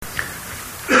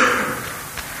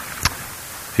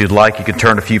If you'd like, you can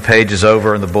turn a few pages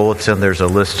over in the bulletin. There's a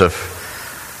list of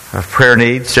prayer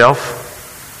needs, shelf,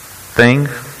 thing,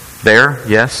 there,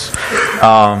 yes.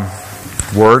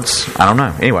 Words, I don't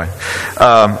know. Anyway.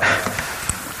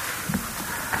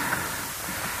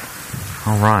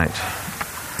 All right.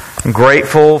 I'm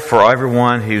grateful for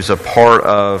everyone who's a part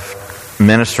of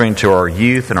ministering to our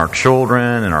youth and our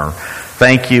children, and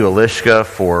thank you, Alishka,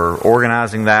 for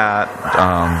organizing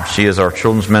that. She is our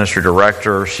children's ministry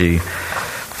director. She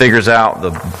figures out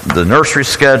the nursery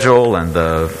schedule and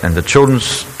the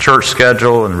children's church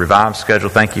schedule and Revive schedule.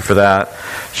 Thank you for that.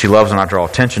 She loves when I draw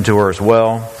attention to her as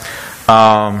well.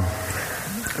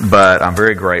 But I'm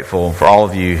very grateful for all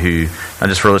of you who, not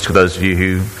just for those of you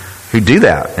who do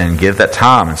that and give that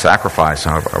time and sacrifice.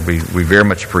 We very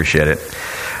much appreciate it.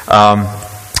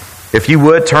 If you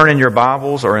would, turn in your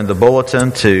Bibles or in the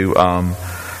bulletin to 1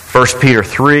 Peter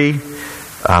 3.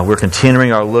 We're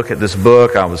continuing our look at this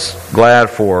book. I was glad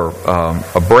for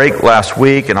a break last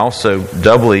week, and also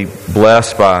doubly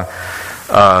blessed by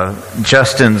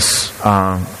Justin's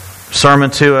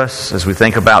sermon to us as we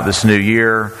think about this new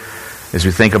year, as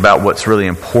we think about what's really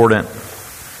important,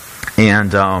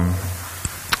 and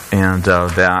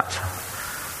that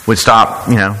we'd stop,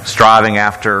 striving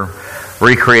after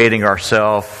recreating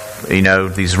ourselves,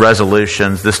 these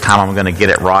resolutions. This time I'm going to get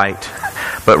it right,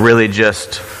 but really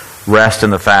just rest in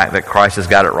the fact that Christ has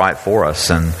got it right for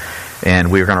us,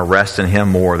 and we're going to rest in Him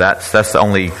more. That's the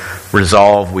only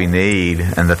resolve we need,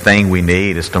 and the thing we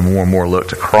need is to more and more look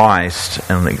to Christ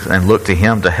and look to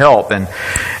Him to help. And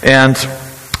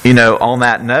on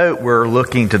that note, we're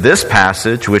looking to this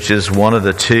passage, which is one of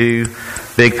the two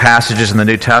big passages in the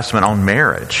New Testament on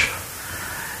marriage.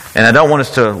 And I don't want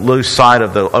us to lose sight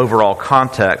of the overall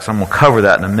context. I'm going to cover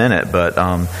that in a minute, but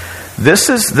This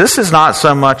is not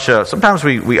so much. Sometimes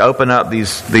we open up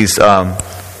these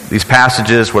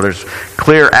passages where there's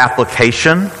clear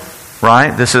application,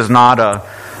 right? This is not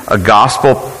a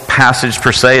gospel passage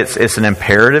per se. It's an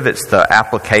imperative. It's the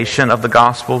application of the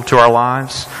gospel to our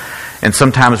lives. And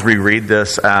sometimes we read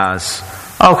this as,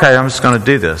 okay, I'm just going to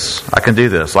do this. I can do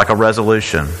this, like a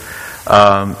resolution.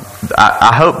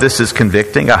 I hope this is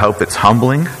convicting. I hope it's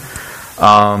humbling.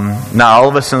 Not all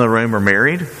of us in the room are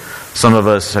married. Some of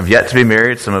us have yet to be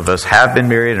married. Some of us have been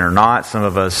married and are not. Some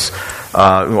of us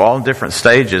are all in different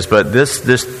stages. But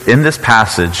in this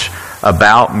passage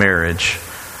about marriage,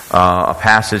 a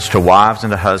passage to wives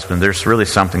and to husbands, there's really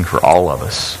something for all of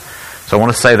us. So I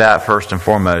want to say that first and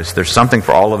foremost. There's something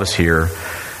for all of us here.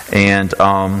 And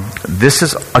this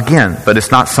is, again, but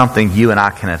it's not something you and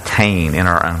I can attain in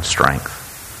our own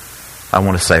strength. I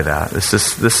want to say that. This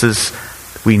is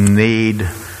we need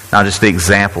not just the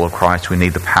example of Christ, we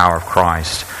need the power of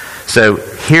Christ. So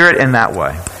hear it in that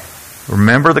way.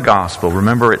 Remember the gospel.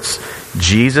 Remember it's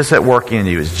Jesus at work in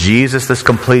you. It's Jesus that's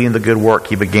completing the good work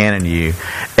He began in you.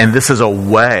 And this is a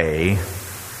way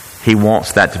He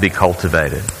wants that to be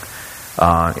cultivated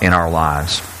in our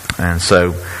lives. And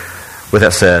so with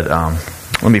that said,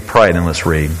 let me pray and then let's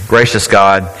read. Gracious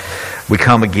God, we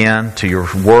come again to Your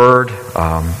Word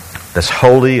that's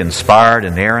holy, inspired,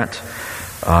 inerrant.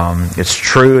 It's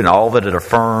true in all that it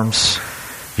affirms.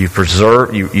 You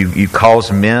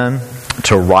cause men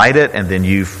to write it, and then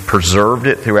You've preserved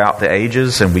it throughout the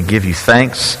ages, and we give You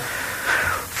thanks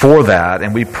for that.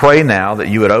 And we pray now that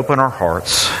You would open our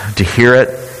hearts to hear it,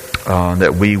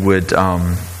 that we would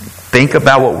think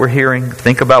about what we're hearing,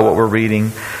 think about what we're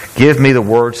reading. Give me the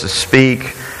words to speak,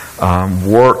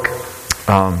 work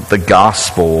the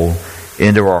gospel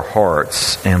into our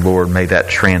hearts, and Lord, may that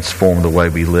transform the way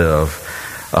we live.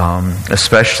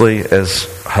 Especially as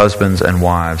husbands and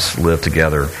wives live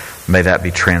together. May that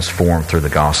be transformed through the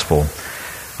gospel.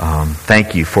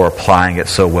 Thank You for applying it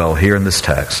so well here in this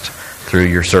text through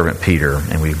Your servant Peter.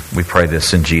 And we pray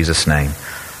this in Jesus' name.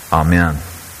 Amen.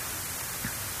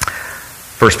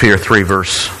 1 Peter 3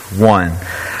 verse 1.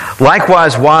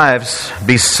 Likewise, wives,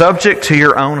 be subject to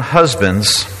your own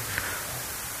husbands,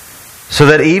 so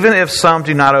that even if some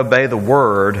do not obey the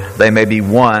word, they may be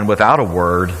won without a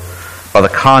word by the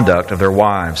conduct of their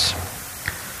wives,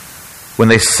 when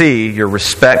they see your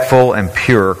respectful and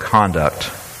pure conduct.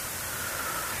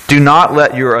 Do not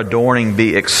let your adorning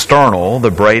be external, the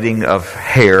braiding of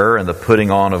hair and the putting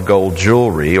on of gold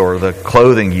jewelry or the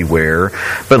clothing you wear,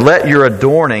 but let your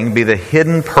adorning be the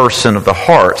hidden person of the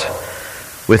heart,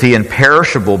 with the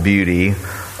imperishable beauty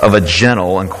of a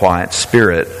gentle and quiet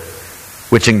spirit,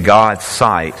 which in God's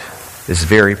sight is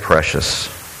very precious.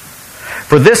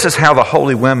 For this is how the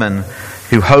holy women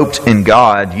who hoped in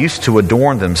God used to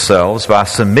adorn themselves, by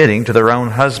submitting to their own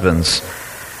husbands,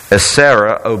 as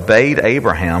Sarah obeyed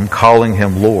Abraham, calling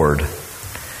him Lord.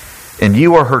 and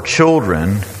you are her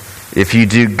children if you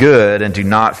do good and do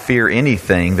not fear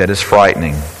anything that is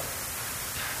frightening.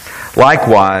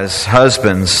 Likewise,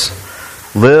 husbands,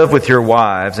 live with your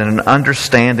wives in an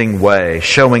understanding way,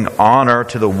 showing honor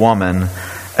to the woman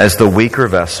as the weaker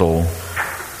vessel,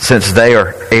 since they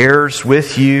are heirs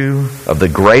with you of the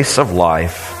grace of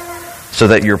life, so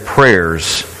that your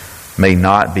prayers may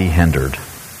not be hindered.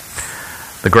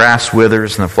 The grass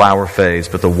withers and the flower fades,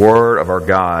 but the word of our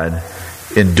God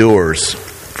endures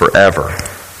forever.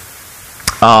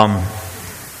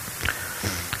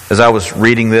 As I was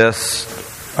reading this,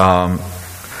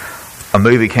 a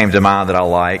movie came to mind that I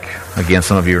like. Again,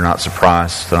 some of you are not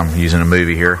surprised that I'm using a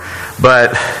movie here.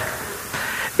 But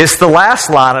it's the last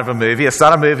line of a movie. It's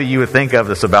not a movie you would think of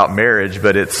that's about marriage,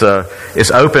 but it's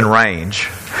Open Range,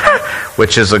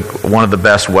 which is one of the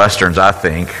best Westerns, I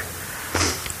think.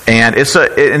 And it's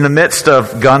in the midst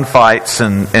of gunfights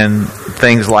and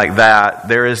things like that,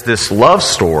 there is this love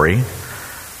story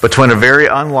between a very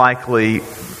unlikely,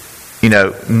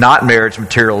 not marriage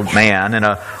material man and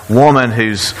a woman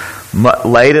who's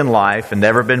late in life and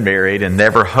never been married and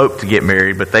never hoped to get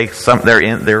married, but they're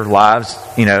in their lives,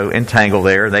 entangled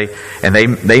there.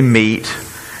 They meet,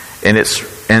 and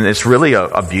it's really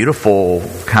a beautiful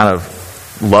kind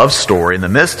of love story in the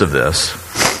midst of this.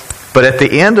 But at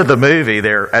the end of the movie,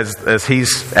 there, as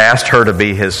he's asked her to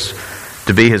be his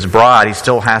bride, he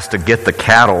still has to get the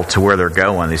cattle to where they're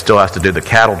going. He still has to do the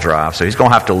cattle drive, so he's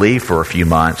going to have to leave for a few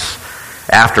months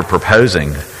after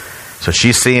proposing. So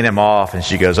she's seeing him off, and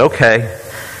she goes, "Okay."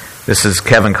 This is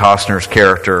Kevin Costner's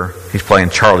character. He's playing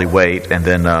Charlie Waite, and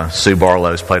then Sue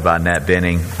Barlow's played by Nat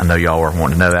Benning. I know y'all were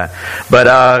wanting to know that,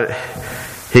 but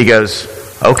he goes,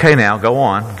 "Okay, now go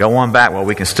on back while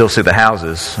we can still see the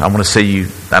houses. I want to see you.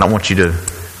 I don't want you to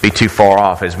be too far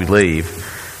off as we leave."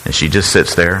 And she just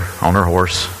sits there on her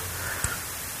horse.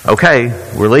 "Okay,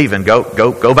 we're leaving. Go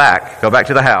back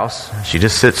to the house." She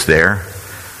just sits there,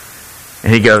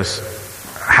 and he goes,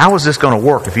 "How is this going to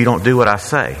work if you don't do what I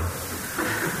say?"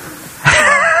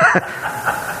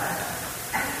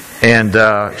 And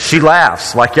she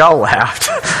laughs like y'all laughed.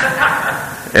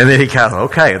 And then he kind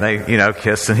of, okay, and they,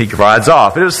 kiss, and he rides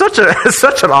off. But it was such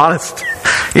an honest,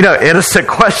 innocent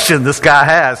question this guy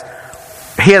has.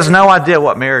 He has no idea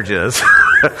what marriage is.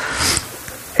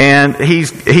 And he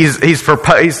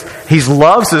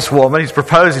loves this woman. He's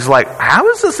proposed. He's like, how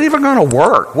is this even going to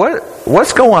work?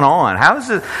 What's going on? How is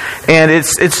it? And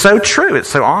it's so true. It's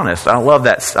so honest. I love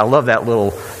that. I love that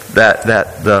little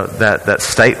that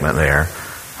statement there.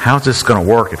 How's this going to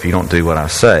work if you don't do what I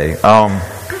say?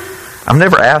 I've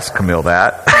never asked Camille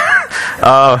that,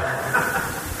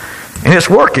 and it's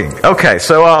working. Okay,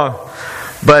 so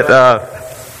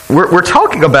we're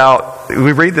talking about.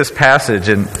 We read this passage,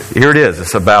 and here it is.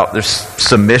 It's about there's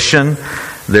submission.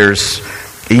 There's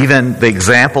even the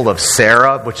example of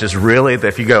Sarah, which is really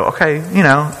if you go, okay,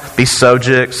 be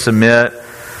subject, submit,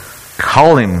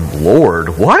 call him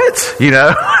Lord. What?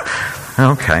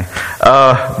 Okay.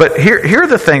 But here are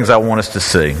the things I want us to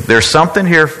see. There's something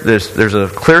here. There's a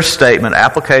clear statement,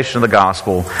 application of the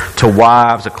gospel to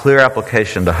wives, a clear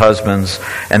application to husbands,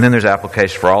 and then there's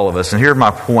application for all of us. And here are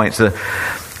my points.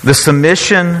 The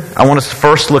submission, I want us to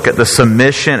first look at the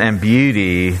submission and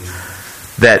beauty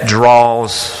that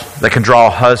can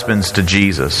draw husbands to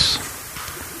Jesus.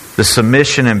 The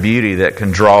submission and beauty that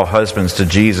can draw husbands to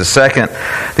Jesus. Second,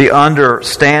 the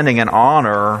understanding and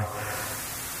honor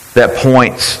that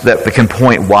can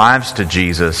point wives to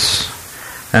Jesus.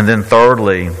 And then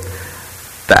thirdly,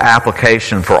 the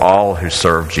application for all who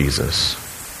serve Jesus.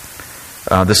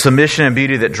 The submission and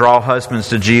beauty that draw husbands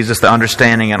to Jesus, the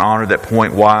understanding and honor that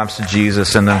point wives to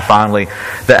Jesus, and then finally,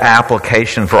 the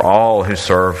application for all who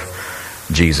serve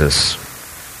Jesus.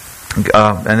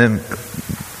 And then,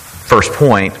 first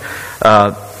point,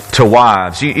 to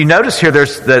wives. You notice here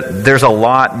there's a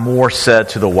lot more said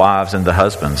to the wives than the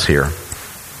husbands here.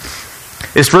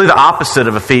 It's really the opposite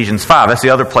of Ephesians 5. That's the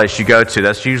other place you go to.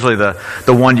 That's usually the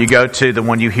one you go to, the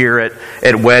one you hear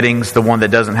at weddings, the one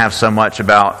that doesn't have so much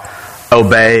about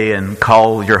obey and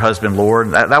call your husband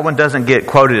Lord. That one doesn't get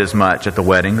quoted as much at the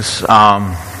weddings.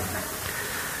 But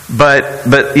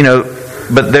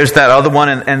there's that other one,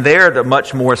 and there the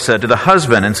much more said to the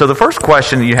husband. And so the first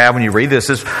question you have when you read this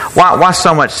is, why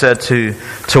so much said to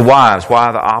wives?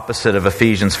 Why the opposite of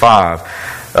Ephesians 5?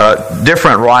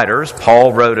 Different writers.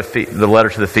 Paul wrote the letter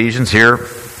to the Ephesians here.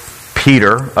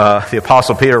 Peter, the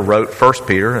Apostle Peter wrote 1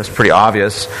 Peter. That's pretty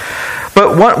obvious.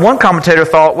 But one commentator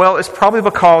thought, well, it's probably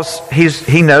because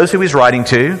he knows who he's writing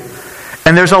to.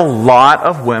 And there's a lot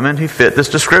of women who fit this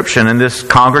description in this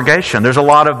congregation. There's a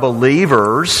lot of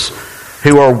believers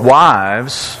who are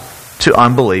wives to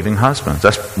unbelieving husbands.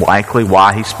 That's likely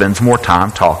why he spends more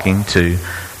time talking to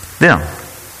them.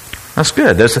 That's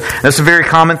good. That's a very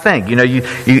common thing.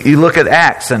 You look at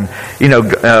Acts and,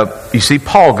 you see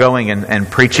Paul going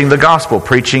and preaching the gospel,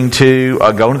 going to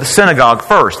the synagogue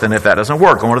first. And if that doesn't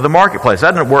work, going to the marketplace.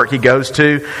 That doesn't work. He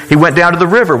went down to the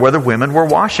river where the women were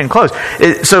washing clothes.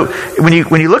 So when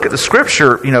you look at the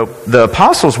scripture, the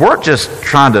apostles weren't just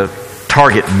trying to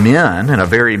target men in a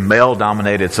very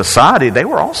male-dominated society. They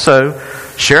were also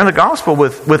sharing the gospel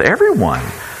with everyone.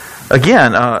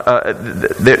 Again,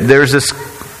 there's this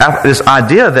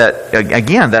idea that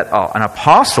an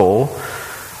apostle,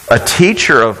 a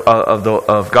teacher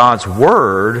of God's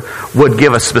word, would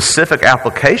give a specific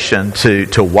application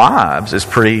to wives is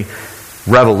pretty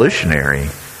revolutionary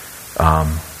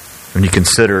when you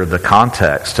consider the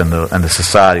context and the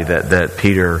society that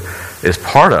Peter is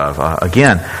part of.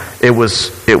 Again, it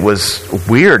was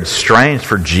weird, strange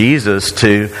for Jesus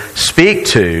to speak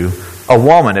to a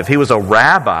woman. If he was a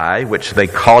rabbi, which they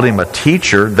called him a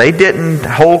teacher, they didn't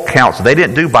hold counsel. They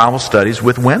didn't do Bible studies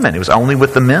with women. It was only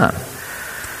with the men.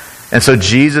 And so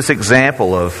Jesus'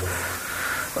 example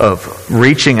of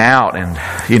reaching out and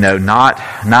he was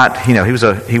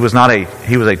a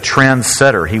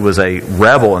trendsetter. He was a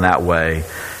rebel in that way.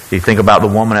 You think about the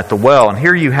woman at the well, and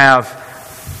here you have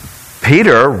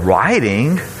Peter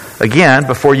writing again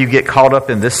before you get caught up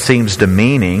in this seems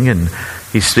demeaning and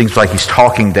he seems like he's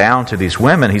talking down to these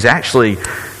women. He's actually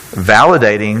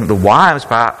validating the wives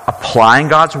by applying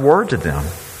God's word to them,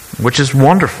 which is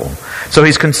wonderful. So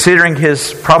he's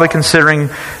probably considering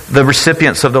the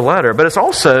recipients of the letter, but it's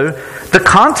also the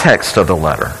context of the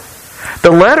letter.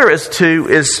 The letter is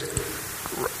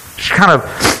kind of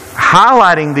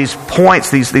highlighting these points,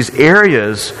 these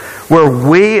areas where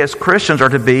we as Christians are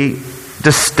to be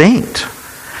distinct.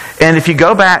 And if you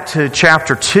go back to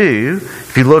chapter 2,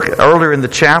 if you look earlier in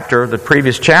the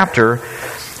previous chapter,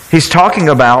 he's talking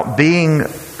about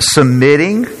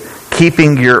submitting,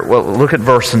 keeping look at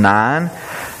verse 9.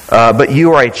 But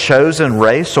you are a chosen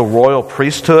race, a royal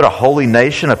priesthood, a holy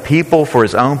nation, a people for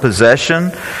his own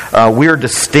possession. We are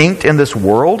distinct in this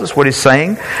world, is what he's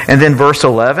saying. And then verse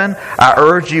 11, I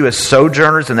urge you as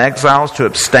sojourners and exiles to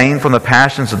abstain from the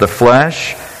passions of the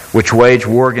flesh, which wage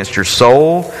war against your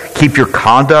soul. Keep your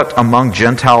conduct among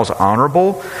Gentiles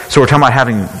honorable. So we're talking about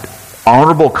having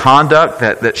honorable conduct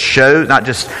that shows not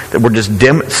just that we're just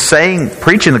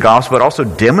preaching the gospel, but also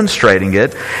demonstrating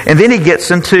it. And then he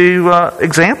gets into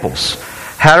examples.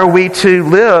 How are we to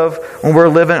live when we're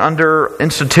living under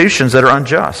institutions that are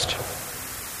unjust?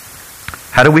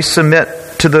 How do we submit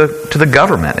to the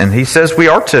government? And he says we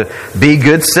are to be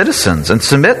good citizens and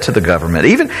submit to the government,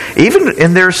 even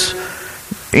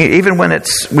when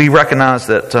we recognize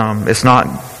that it's not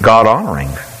God honoring.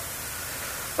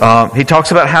 He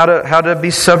talks about how to be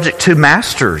subject to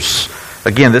masters.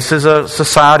 Again, this is a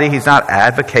society he's not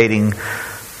advocating.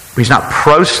 He's not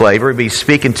pro-slavery, but he's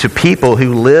speaking to people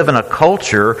who live in a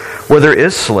culture where there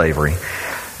is slavery.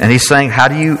 And he's saying,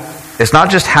 it's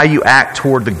not just how you act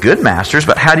toward the good masters,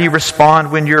 but how do you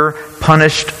respond when you're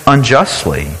punished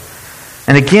unjustly?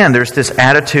 And again, there's this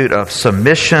attitude of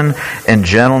submission and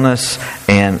gentleness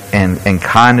and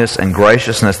kindness and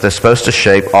graciousness that's supposed to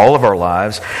shape all of our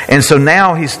lives. And so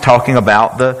now he's talking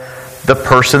about the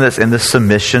person that's in the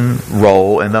submission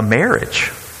role in the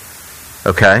marriage.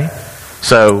 Okay?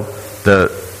 So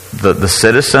the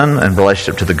citizen in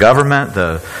relationship to the government,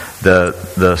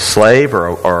 the slave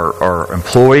or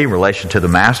employee in relation to the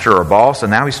master or boss,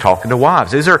 and now he's talking to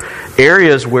wives. These are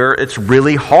areas where it's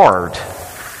really hard.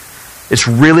 It's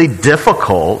really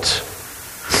difficult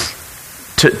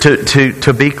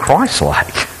to be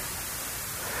Christ-like.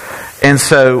 And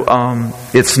so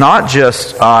it's not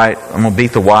just, all right, I'm going to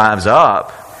beat the wives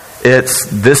up.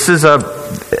 This is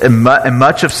in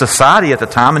much of society at the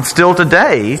time, and still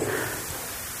today,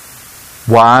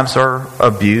 wives are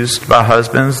abused by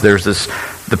husbands. There's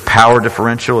the power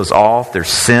differential is off. There's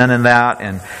sin in that.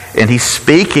 And he's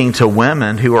speaking to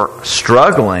women who are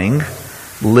struggling,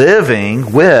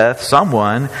 living with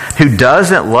someone who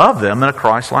doesn't love them in a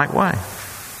Christ-like way.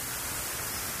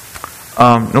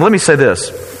 Now let me say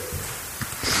this.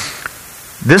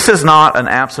 This is not an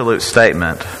absolute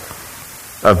statement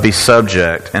of be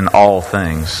subject in all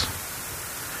things.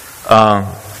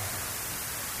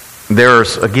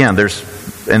 There's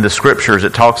in the scriptures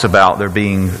it talks about there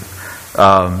being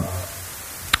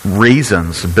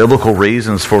biblical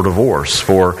reasons for divorce,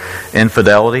 for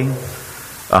infidelity,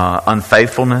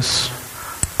 unfaithfulness,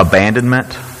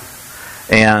 abandonment,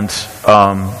 and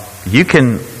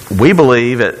we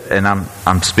believe it. And I'm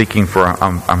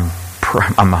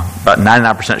I'm about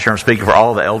 99% sure I'm speaking for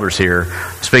all the elders here,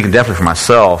 I'm speaking definitely for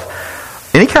myself,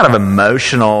 any kind of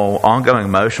ongoing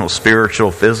emotional,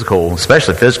 spiritual, physical,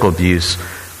 especially physical abuse,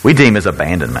 we deem as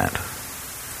abandonment.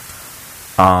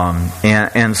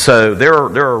 And so there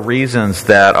are reasons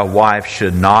that a wife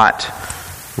should not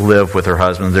live with her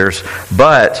husband.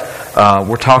 But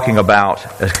we're talking about,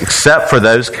 except for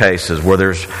those cases where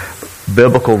there's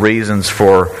biblical reasons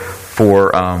for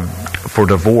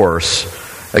divorce.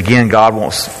 Again, God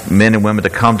wants men and women to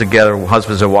come together,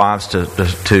 husbands and wives,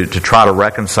 to try to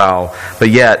reconcile. But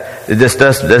yet, this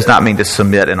does not mean to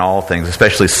submit in all things,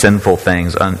 especially sinful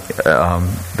things.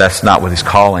 That's not what He's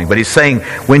calling. But He's saying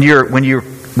when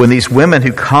these women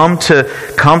who come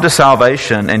to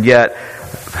salvation, and yet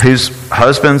whose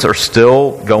husbands are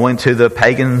still going to the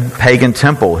pagan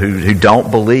temple, who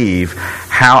don't believe,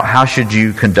 how should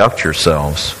you conduct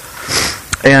yourselves?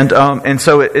 And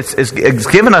so it's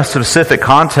given us specific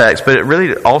context, but it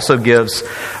really also gives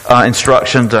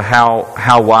instruction to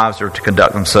how wives are to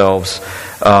conduct themselves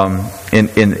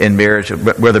in marriage,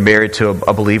 whether married to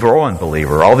a believer or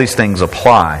unbeliever. All these things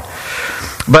apply.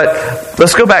 But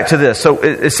let's go back to this. So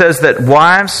it says that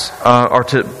wives are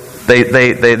to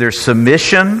there's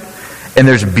submission and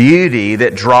there's beauty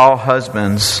that draw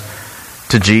husbands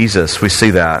to Jesus. We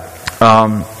see that.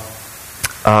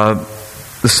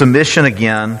 The submission,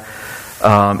 again,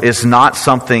 is not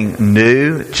something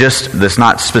new, that's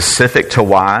not specific to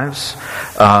wives.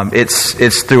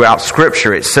 It's throughout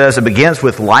Scripture. It says it begins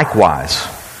with likewise.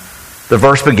 The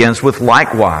verse begins with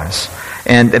likewise.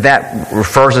 And that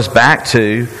refers us back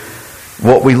to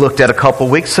what we looked at a couple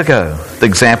weeks ago, the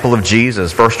example of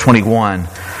Jesus, verse 21.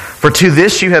 For to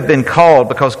this you have been called,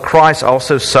 because Christ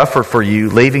also suffered for you,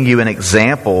 leaving you an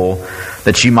example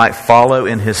that you might follow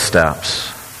in His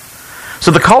steps.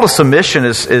 So the call to submission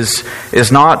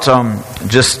is not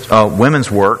just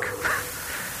women's work.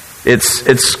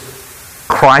 It's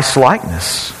Christ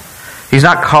likeness. He's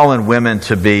not calling women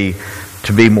to be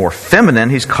more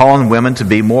feminine. He's calling women to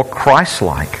be more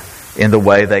Christ-like in the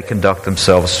way they conduct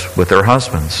themselves with their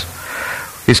husbands.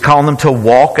 He's calling them to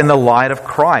walk in the light of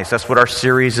Christ. That's what our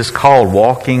series is called,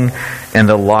 Walking in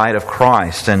the Light of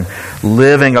Christ, and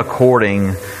living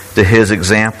according to His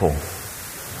example.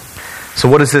 So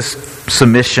what does this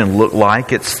submission look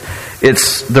like? It's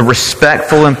the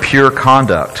respectful and pure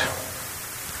conduct.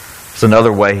 It's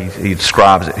another way he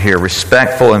describes it here.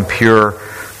 Respectful and pure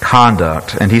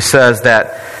conduct. And he says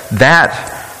that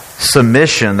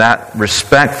submission, that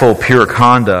respectful, pure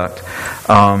conduct,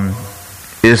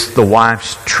 is the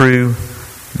wife's true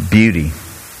beauty.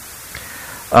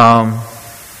 And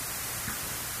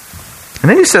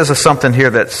then he says something here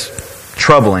that's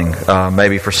troubling,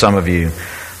 maybe for some of you.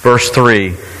 Verse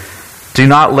 3, do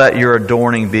not let your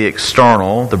adorning be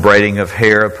external, the braiding of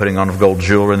hair, putting on of gold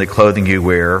jewelry, and the clothing you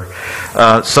wear.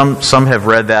 Some have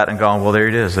read that and gone, well, there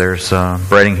it is. There's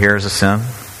braiding hair is a sin.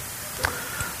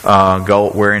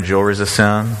 Gold wearing jewelry is a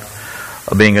sin.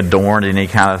 Being adorned in any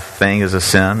kind of thing is a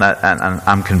sin.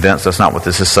 I'm convinced that's not what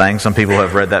this is saying. Some people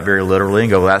have read that very literally and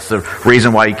go, well, that's the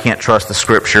reason why you can't trust the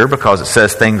Scripture, because it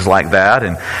says things like that.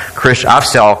 And I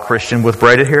saw a Christian with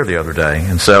braided hair the other day.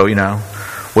 And so,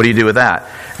 what do you do with that?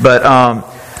 But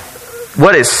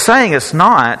what it's saying is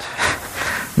not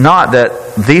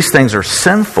that these things are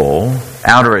sinful,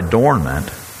 outer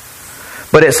adornment,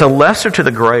 but it's a lesser to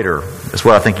the greater, is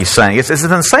what I think he's saying. It's in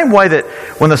the same way that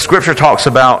when the Scripture talks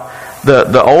about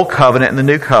the Old Covenant and the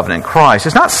New Covenant in Christ,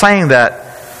 it's not saying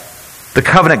that the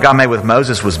covenant God made with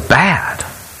Moses was bad.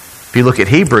 If you look at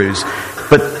Hebrews,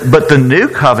 but the New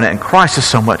Covenant in Christ is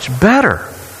so much better.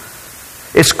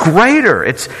 It's greater.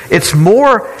 It's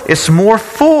more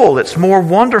full. It's more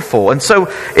wonderful. And so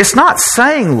it's not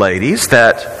saying, ladies,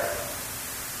 that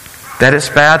it's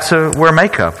bad to wear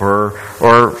makeup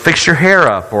or fix your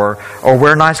hair up or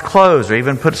wear nice clothes or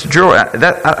even put some jewelry.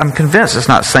 I'm convinced it's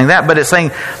not saying that, but it's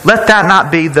saying let that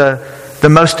not be the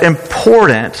most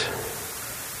important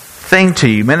thing to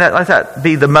you. Let that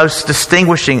be the most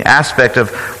distinguishing aspect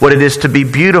of what it is to be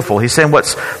beautiful. He's saying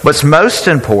what's most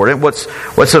important, what's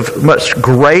of much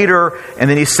greater, and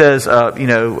then he says,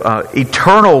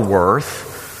 eternal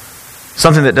worth,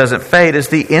 something that doesn't fade, is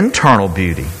the internal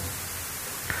beauty.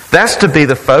 That's to be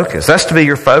the focus. That's to be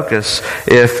your focus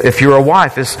if you're a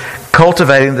wife, is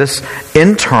cultivating this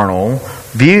internal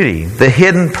beauty, the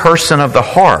hidden person of the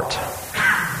heart.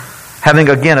 Having,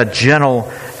 again, a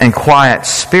gentle and quiet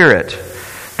spirit.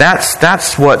 That's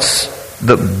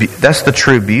the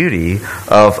true beauty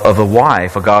of a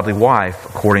wife, a godly wife,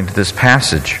 according to this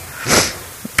passage.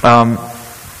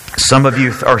 Some of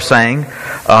you are saying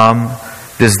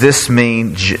Does this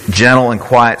mean gentle and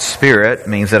quiet spirit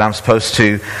means that I'm supposed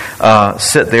to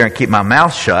sit there and keep my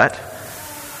mouth shut?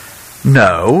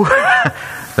 No,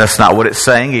 that's not what it's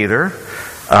saying either.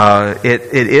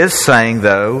 It is saying,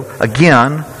 though,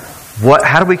 again,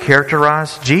 how do we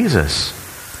characterize Jesus?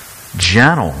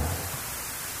 Gentle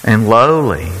and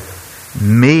lowly,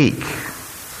 meek,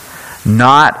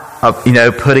 not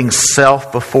putting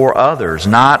self before others,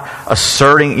 not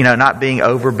asserting, not being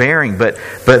overbearing, but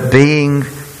being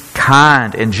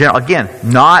kind and gentle. Again,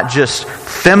 not just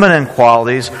feminine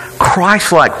qualities,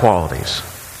 Christ-like qualities.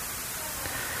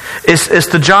 It's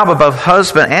the job of both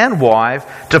husband and wife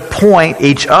to point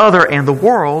each other and the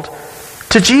world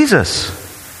to Jesus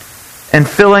and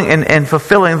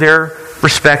fulfilling their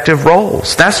respective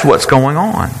roles. That's what's going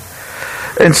on.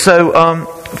 And so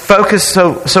focus.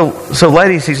 So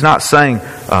ladies, he's not saying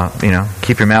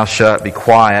keep your mouth shut, be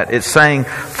quiet. It's saying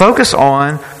focus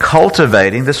on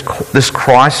cultivating this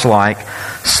Christ-like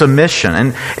submission.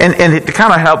 And to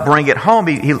kind of help bring it home,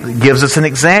 he gives us an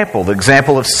example. The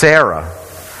example of Sarah.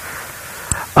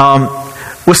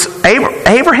 Was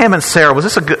Abraham and Sarah, was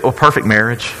this a perfect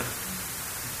marriage?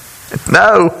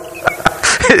 No,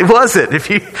 it wasn't. If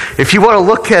you want to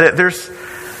look at it, there's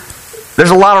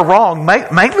a lot of wrong,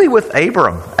 mainly with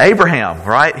Abraham,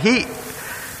 right?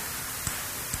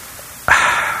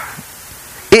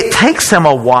 It takes him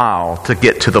a while to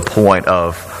get to the point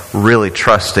of really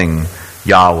trusting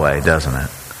Yahweh, doesn't it?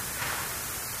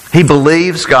 He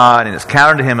believes God and it's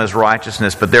counted to him as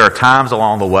righteousness, but there are times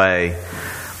along the way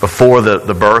before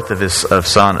the birth of his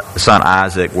son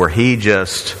Isaac where he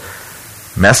just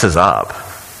messes up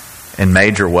in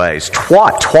major ways.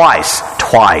 Twice.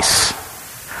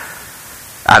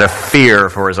 Out of fear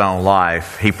for his own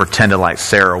life, he pretended like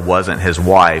Sarah wasn't his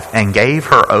wife and gave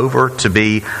her over to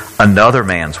be another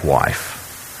man's wife.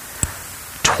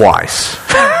 Twice.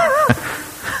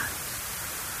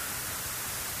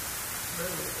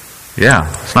 Yeah,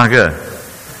 it's not good.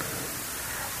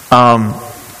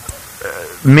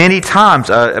 Many times,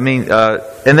 and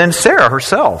then Sarah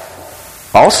herself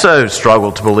also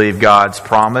struggled to believe God's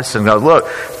promise and go, look,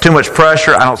 too much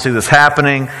pressure, I don't see this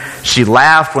happening. She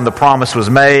laughed when the promise was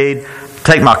made.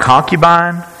 Take my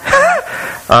concubine.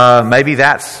 Maybe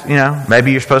that's,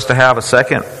 maybe you're supposed to have a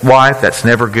second wife. That's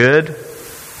never good.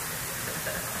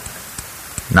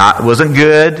 Wasn't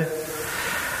good.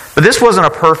 But this wasn't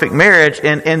a perfect marriage,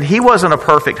 and he wasn't a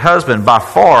perfect husband by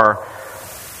far.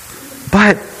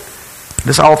 But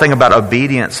this whole thing about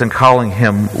obedience and calling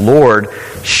him Lord,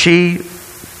 she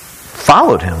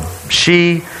followed him.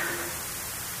 She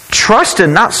trusted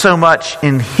not so much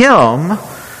in him,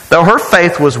 though her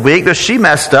faith was weak, though she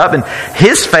messed up, and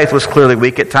his faith was clearly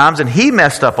weak at times, and he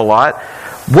messed up a lot.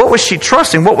 What was she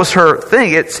trusting? What was her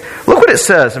thing? Look what it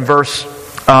says in verse,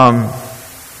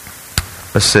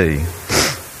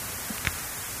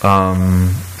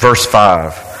 verse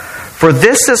 5. For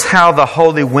this is how the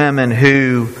holy women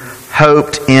who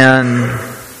hoped in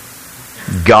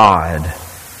God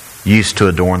used to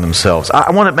adorn themselves.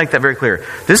 I want to make that very clear.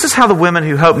 This is how the women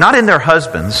who hope, not in their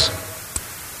husbands,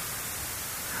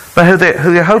 but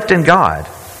who hoped in God.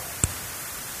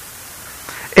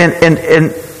 In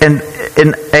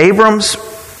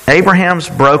Abraham's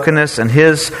brokenness and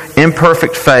his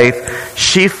imperfect faith,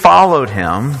 she followed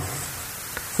him,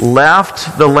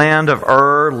 left the land of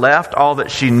Ur, left all that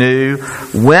she knew,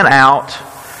 went out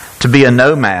to be a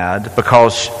nomad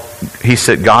because he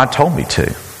said, God told me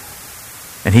to.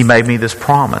 And he made me this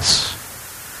promise.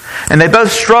 And they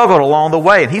both struggled along the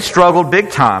way. And he struggled big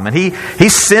time. And he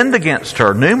sinned against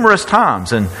her numerous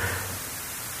times.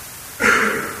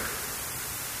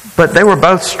 But they were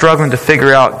both struggling to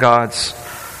figure out God's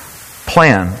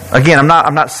plan. Again,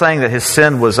 I'm not saying that his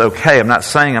sin was okay. I'm not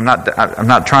trying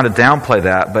to downplay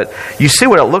that. But you see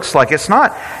what it looks like. It's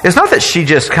not that she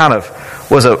just kind of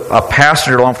was a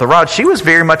passenger along for the ride. She was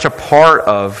very much a part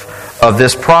of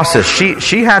this process.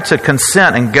 She had to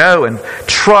consent and go and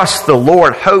trust the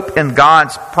Lord, hope in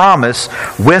God's promise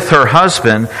with her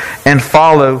husband, and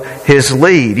follow his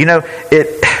lead.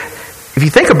 If you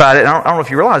think about it, I don't know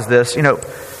if you realize this,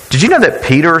 did you know that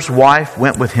Peter's wife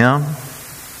went with him?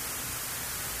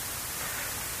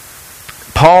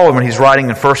 Paul, when he's writing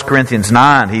in 1 Corinthians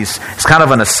 9, it's kind of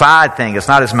an aside thing. It's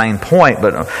not his main point.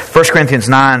 But 1 Corinthians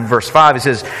 9, verse 5, he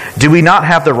says, do we not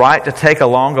have the right to take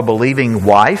along a believing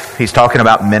wife? He's talking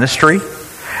about ministry.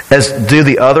 As do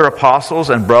the other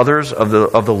apostles and brothers of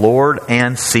the Lord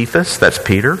and Cephas. That's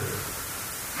Peter.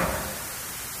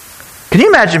 Can you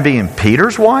imagine being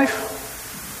Peter's wife?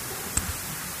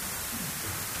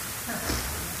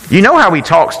 You know how he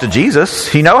talks to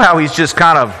Jesus. You know how he's just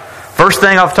kind of, first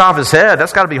thing off the top of his head.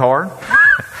 That's got to be hard.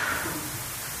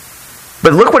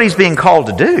 But look what he's being called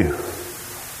to do.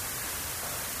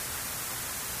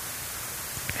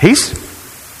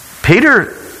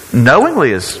 Peter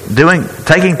knowingly is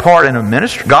taking part in a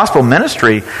gospel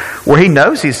ministry where he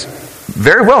knows he's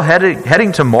very well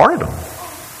heading to martyrdom.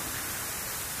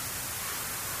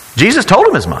 Jesus told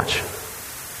him as much.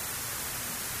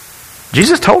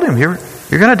 Jesus told him, "You're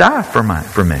going to die for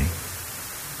me."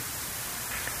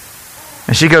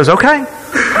 And she goes, "Okay,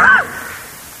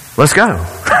 let's go."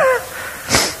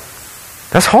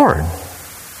 That's hard.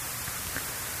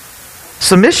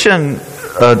 Submission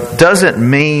doesn't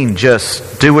mean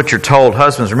just do what you're told.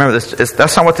 Husbands, remember this.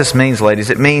 That's not what this means, ladies.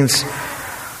 It means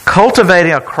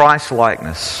cultivating a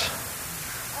Christ-likeness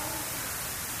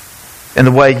in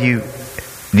the way you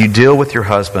deal with your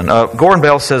husband. Gordon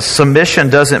Bell says, submission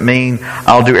doesn't mean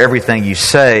I'll do everything you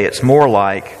say. It's more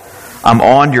like I'm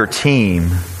on your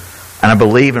team and I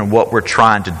believe in what we're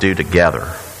trying to do together.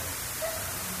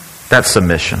 That's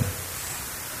submission.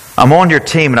 I'm on your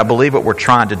team and I believe what we're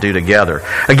trying to do together.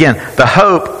 Again, the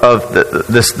hope of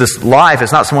this life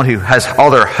is not someone who has all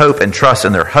their hope and trust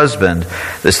in their husband.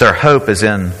 Their hope is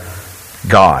in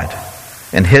God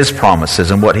and His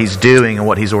promises and what He's doing and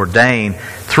what He's ordained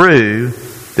through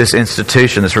this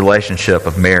institution, this relationship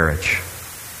of marriage.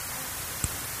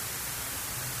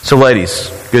 So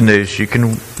ladies, good news. You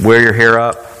can wear your hair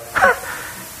up.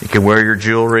 You can wear your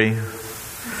jewelry.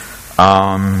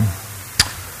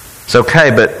 It's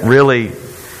okay, but really,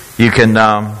 you can.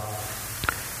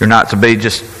 You're not to be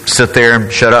just sit there and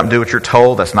shut up and do what you're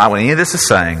told. That's not what any of this is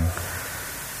saying.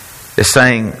 It's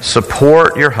saying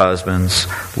support your husbands,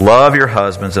 love your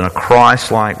husbands in a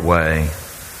Christ-like way.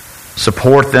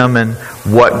 Support them in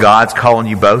what God's calling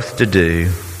you both to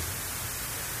do.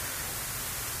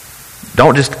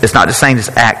 It's not just saying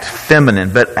just act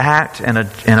feminine, but act in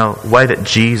a way that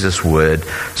Jesus would,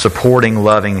 supporting,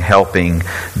 loving, helping,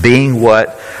 being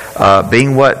what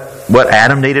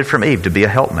Adam needed from Eve to be a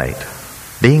helpmate.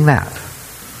 Being that.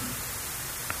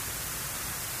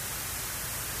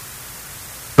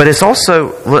 But it's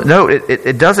also,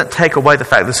 it doesn't take away the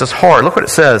fact this is hard. Look what it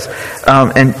says.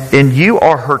 And you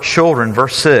are her children,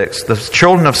 verse 6, the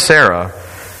children of Sarah,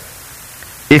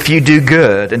 if you do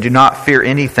good and do not fear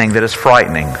anything that is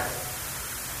frightening.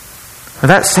 Now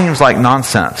that seems like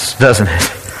nonsense, doesn't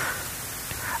it?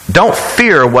 Don't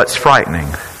fear what's frightening.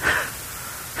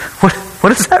 What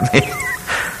does that mean?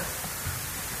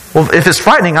 Well, if it's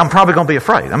frightening, I'm probably going to be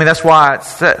afraid. I mean, that's why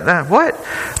it's what?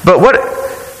 But what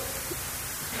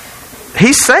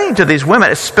he's saying to these women,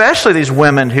 especially these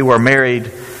women who are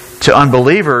married to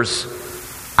unbelievers,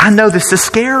 I know this is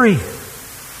scary.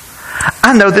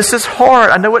 I know this is hard.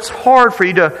 I know it's hard for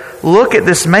you to look at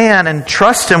this man and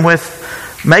trust him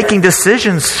with making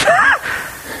decisions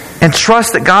and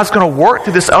trust that God's going to work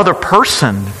through this other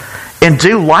person and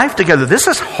do life together. This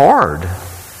is hard.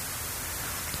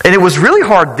 And it was really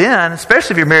hard then,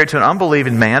 especially if you're married to an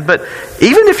unbelieving man. But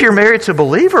even if you're married to a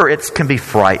believer, it can be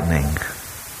frightening.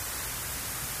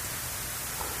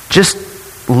 Just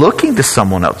looking to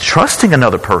someone else, trusting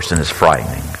another person is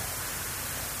frightening.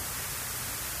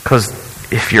 Because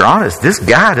if you're honest, this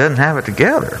guy doesn't have it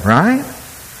together, right?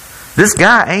 This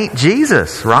guy ain't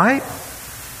Jesus, right?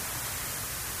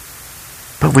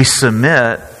 But we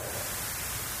submit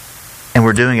and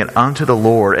we're doing it unto the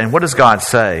Lord. And what does God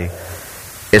say?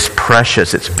 It's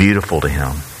precious, it's beautiful to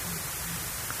Him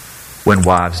when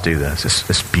wives do this.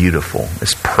 It's beautiful,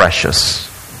 it's precious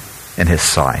in His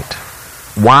sight.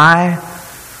 Why?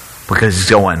 Because He's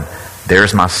going,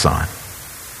 there's my son.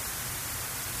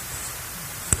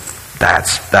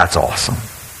 That's awesome.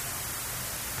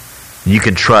 You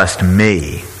can trust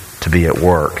me to be at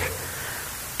work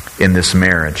in this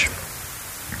marriage.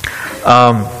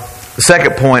 The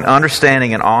second point,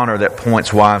 understanding and honor that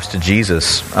points wives to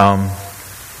Jesus.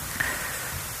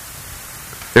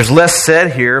 There's less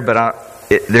said here, but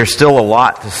there's still a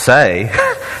lot to say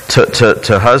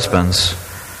to husbands.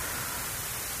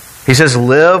 He says,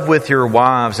 live with your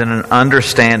wives in an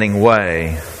understanding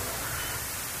way,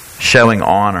 showing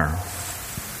honor.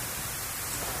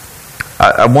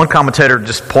 One commentator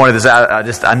just pointed this out.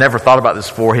 I never thought about this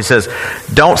before. He says,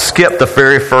 don't skip the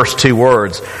very first two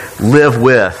words. Live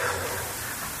with.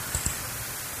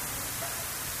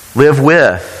 Live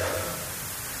with.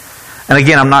 And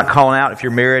again, I'm not calling out if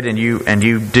you're married and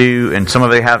you do, and some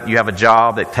of you have a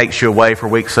job that takes you away for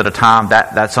weeks at a time.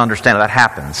 That's understandable. That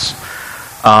happens.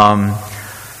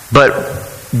 But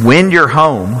when you're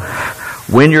home,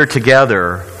 when you're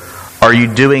together, are you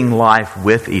doing life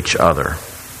with each other?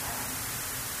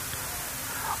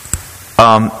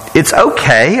 It's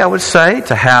okay, I would say,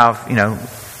 to have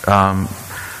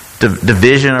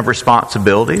division of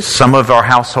responsibilities. Some of our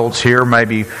households here may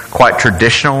be quite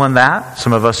traditional in that.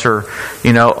 Some of us are,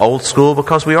 old school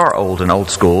because we are old and old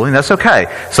school, and that's okay.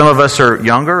 Some of us are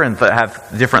younger and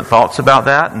have different thoughts about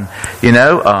that. And,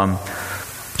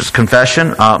 just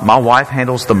confession, my wife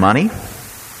handles the money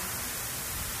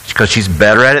because she's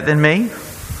better at it than me.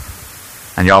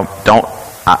 And y'all don't,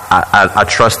 I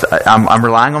trust, I'm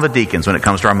relying on the deacons when it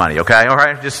comes to our money, okay? All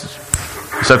right?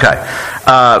 It's okay.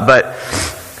 But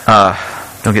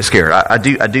don't get scared. I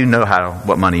do know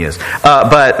what money is.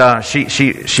 But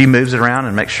she moves it around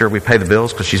and makes sure we pay the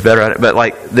bills because she's better at it. But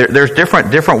there's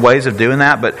different ways of doing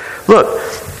that. But look,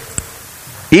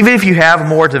 even if you have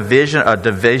more division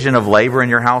of labor in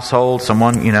your household,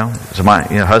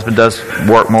 husband does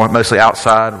work mostly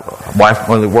outside, wife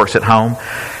only works at home.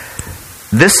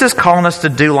 This is calling us to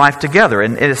do life together,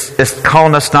 and it's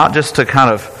calling us not just to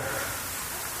kind of,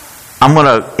 I'm going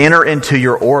to enter into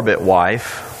your orbit,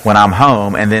 wife, when I'm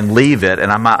home, and then leave it,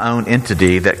 and I'm my own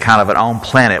entity, that kind of an own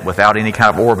planet without any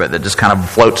kind of orbit that just kind of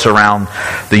floats around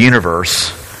the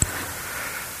universe.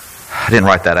 I didn't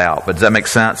write that out, but does that make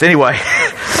sense? Anyway,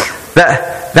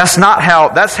 that's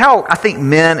how I think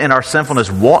men in our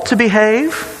sinfulness want to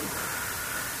behave.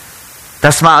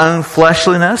 That's my own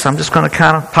fleshliness. I'm just going to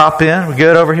kind of pop in. We're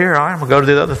good over here. All right, we'll go to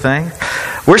the other thing.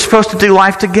 We're supposed to do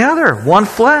life together. One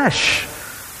flesh.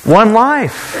 One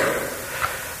life.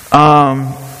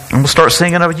 And we'll start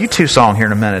singing a U2 song here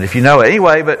in a minute, if you know it.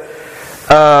 Anyway, but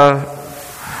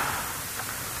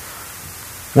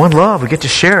one love. We get to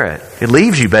share it. It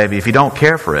leaves you, baby, if you don't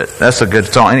care for it. That's a good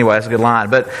song. Anyway, that's a good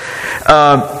line. But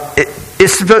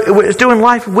it's doing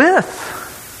life with.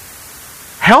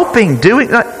 Helping,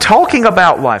 talking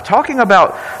about life, talking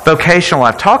about vocational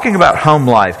life, talking about home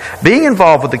life, being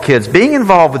involved with the kids, being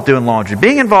involved with doing laundry,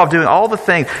 being involved doing all the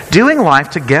things, doing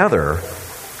life together.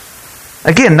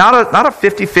 Again, not a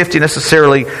 50-50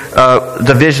 necessarily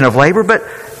division of labor, but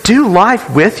do life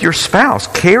with your spouse.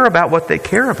 Care about what they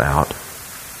care about.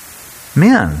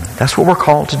 Men, that's what we're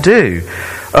called to do.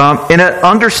 In an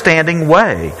understanding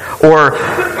way. Or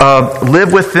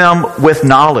live with them with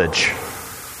knowledge.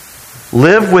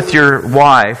 Live with your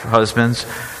wife, husbands,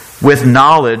 with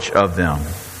knowledge of them.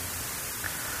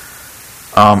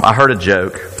 I heard a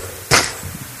joke,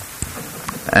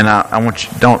 and I want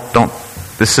you don't.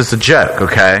 This is a joke,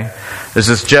 okay? There's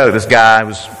this joke. This guy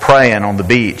was praying on the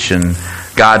beach, and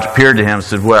God appeared to him and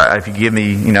said, "Well, if you give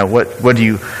me, what do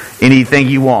you? Anything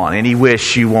you want, any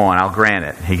wish you want, I'll grant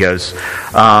it." He goes,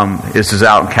 this is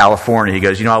out in California. He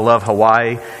goes, I love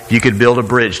Hawaii. If you could build a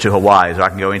bridge to Hawaii so I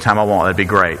can go anytime I want, that'd be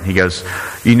great. He goes,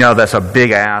 that's a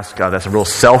big ask. That's a real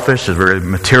selfish, a very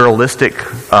materialistic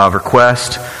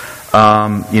request.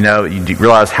 You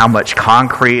realize how much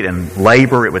concrete and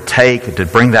labor it would take to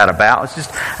bring that about. It's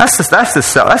just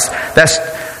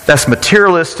that's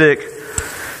materialistic,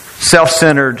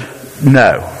 self-centered.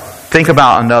 No, think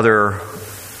about another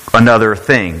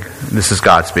thing. This is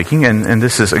God speaking, and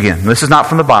this is not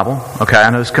from the Bible. Okay, I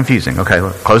know it's confusing. Okay,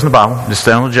 closing the Bible, just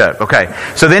stay on the joke. Okay,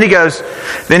 so then he goes.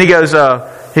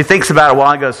 He thinks about it a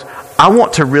while. He goes, I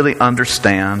want to really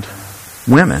understand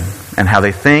women and how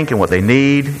they think and what they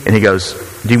need. And he goes,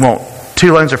 do you want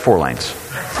 2 lanes or 4 lanes?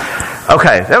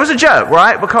 Okay, that was a joke,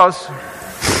 right? Because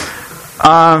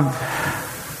I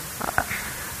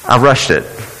rushed it.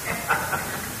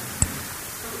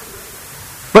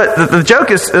 But the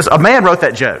joke is a man wrote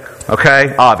that joke,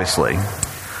 okay? Obviously.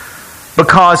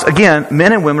 Because, again,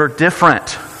 men and women are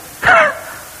different.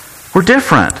 We're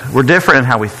different. We're different in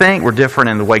how we think. We're different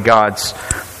in the way God's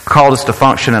called us to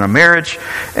function in a marriage.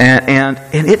 And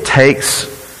it takes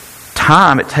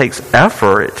time. It takes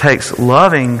effort. It takes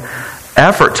loving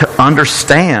effort to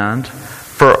understand,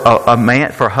 for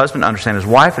a husband to understand his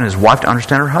wife and his wife to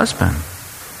understand her husband.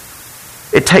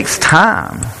 It takes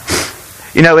time.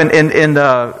 In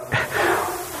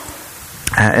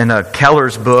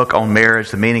Keller's book on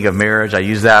marriage, The Meaning of Marriage, I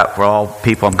use that for all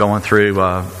people I'm going through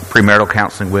premarital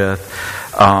counseling with.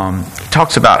 He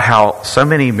talks about how so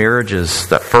many marriages,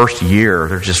 that first year,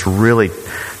 they're just really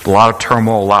a lot of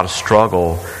turmoil, a lot of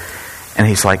struggle. And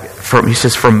he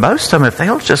says, for most of them, if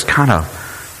they'll just kind of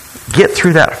get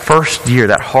through that first year,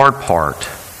 that hard part,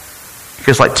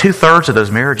 because 2/3 of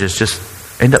those marriages just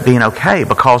end up being okay.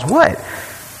 Because what?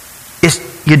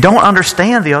 You don't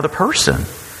understand the other person.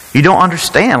 You don't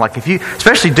understand.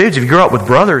 Especially dudes, if you grow up with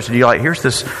brothers and you're like, this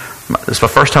is the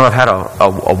first time I've had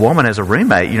a woman as a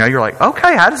roommate. You're like,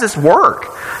 okay, how does this work?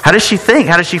 How does she think?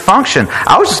 How does she function?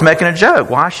 I was just making a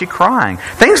joke. Why is she crying?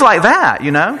 Things like that,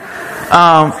 No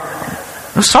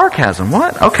sarcasm.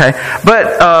 What? Okay.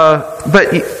 But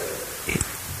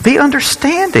be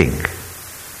understanding.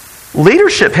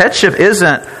 Leadership, headship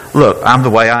isn't, look, I'm the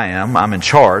way I am, I'm in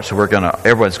charge, so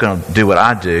everyone's going to do what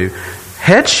I do.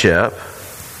 Headship,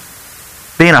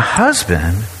 being a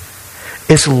husband,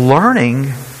 is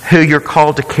learning who you're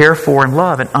called to care for and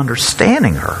love and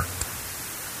understanding her.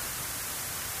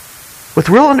 With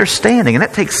real understanding, and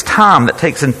that takes time, that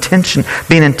takes intention,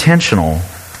 being intentional.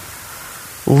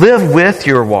 Live with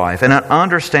your wife in an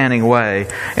understanding way.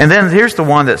 And then here's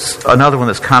another one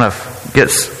that's kind of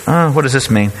gets, what does this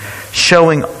mean?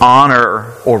 Showing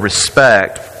honor or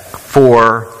respect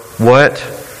for what?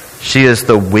 She is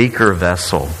the weaker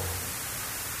vessel.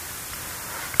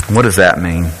 What does that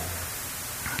mean?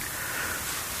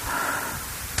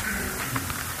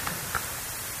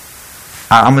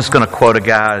 I'm just going to quote a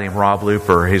guy named Rob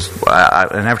Looper. And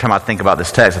every time I think about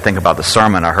this text, I think about the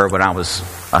sermon I heard when I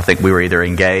think we were either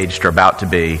engaged or about to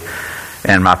be.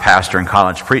 And my pastor in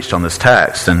college preached on this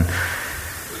text. And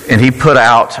he put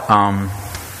out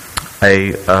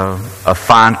a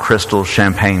fine crystal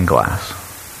champagne glass.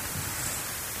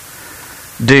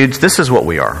 Dudes, this is what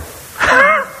we are.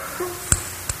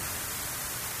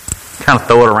 Kind of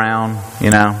throw it around,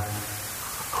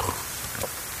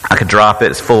 I could drop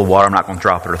it. It's full of water. I'm not going to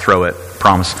drop it or throw it,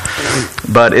 promise.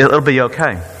 But it'll be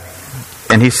okay.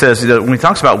 And he says, when he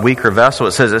talks about weaker vessel,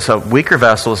 it says it's a weaker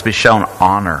vessel is to be shown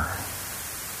honor.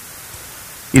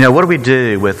 What do we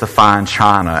do with the fine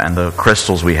china and the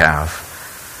crystals we have?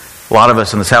 A lot of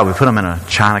us in this house, we put them in a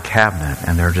china cabinet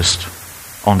and they're just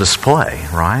on display,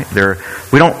 right?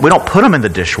 We don't put them in the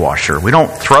dishwasher. We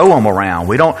don't throw them around.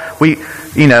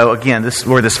 Again, this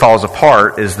where this falls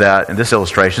apart is that in this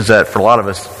illustration is that for a lot of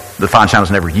us, the fine china was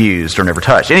never used or never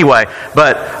touched. Anyway,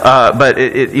 but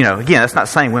again, that's not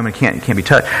saying women can't be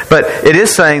touched. But it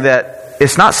is saying that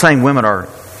it's not saying women are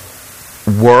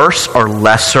worse or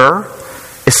lesser.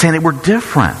 It's saying that we're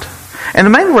different. And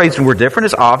the main reason we're different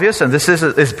is obvious, and this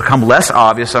has become less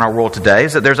obvious in our world today,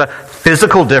 is that there's a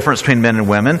physical difference between men and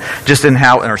women, just in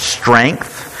our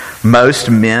strength. Most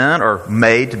men are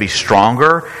made to be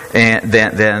stronger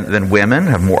than women,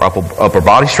 have more upper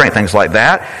body strength, things like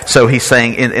that. So he's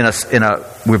saying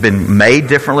we've been made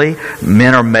differently.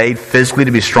 Men are made physically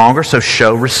to be stronger, so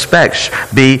show respect.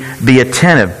 Be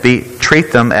attentive.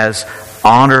 Treat them as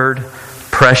honored,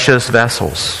 precious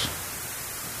vessels.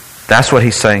 That's what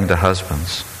he's saying to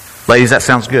husbands. Ladies, that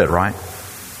sounds good, right?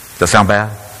 Does that sound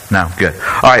bad? No, good.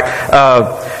 All right,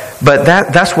 but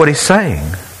that's what he's saying.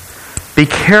 Be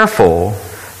careful,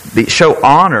 show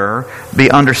honor,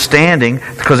 be understanding,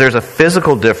 because there's a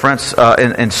physical difference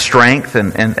in strength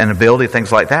and ability,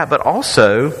 things like that. But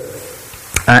also,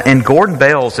 and Gordon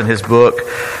Bales in his book,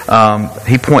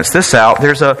 he points this out.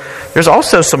 There's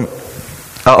also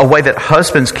a way that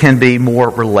husbands can be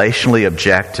more relationally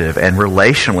objective and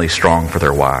relationally strong for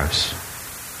their wives.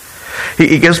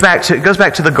 It goes back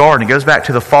to the garden. It goes back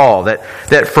to the fall.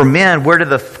 That for men, where did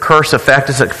the curse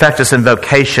affect us? It affect us in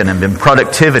vocation and in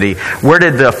productivity. Where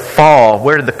did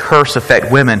the curse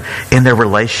affect women? In their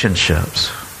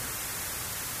relationships.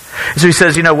 So he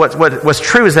says, what's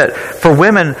true is that for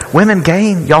women,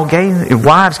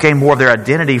 wives gain more of their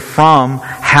identity from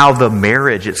how the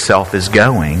marriage itself is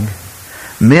going.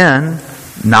 Men,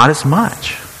 not as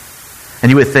much. And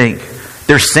you would think,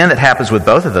 there's sin that happens with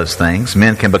both of those things.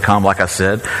 Men can become, like I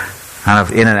said, kind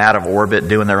of in and out of orbit,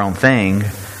 doing their own thing.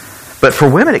 But for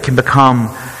women, it can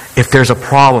become, if there's a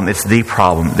problem, it's the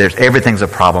problem. Everything's a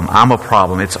problem. I'm a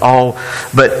problem. It's all.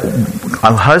 But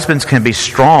husbands can be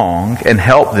strong and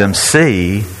help them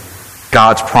see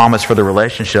God's promise for the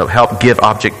relationship, help give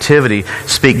objectivity,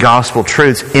 speak gospel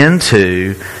truths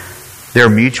into their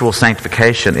mutual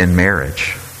sanctification in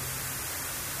marriage.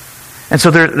 And so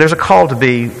there's a call to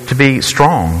be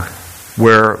strong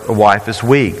where a wife is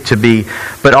weak,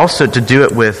 but also to do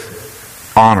it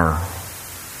with honor,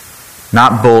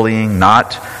 not bullying,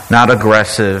 not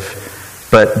aggressive,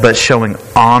 but showing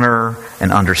honor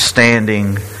and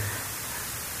understanding.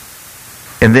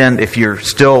 And then if you're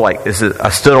still like, I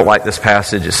still don't like this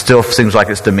passage, it still seems like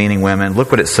it's demeaning women.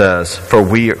 Look what it says: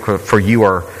 for you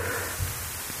are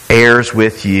heirs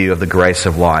with you of the grace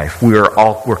of life. We're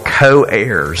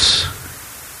co-heirs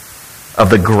of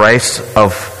the grace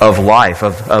of life,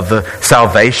 of the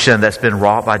salvation that's been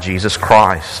wrought by Jesus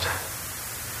Christ.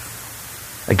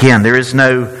 Again,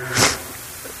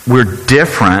 we're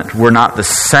different. We're not the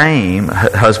same,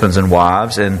 husbands and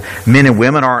wives, and men and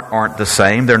women aren't the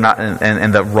same. They're not,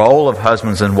 and the role of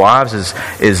husbands and wives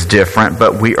is different,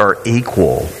 but we are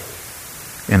equal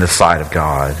in the sight of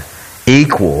God.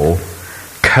 Equal,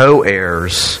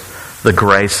 co-heirs the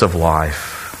grace of life.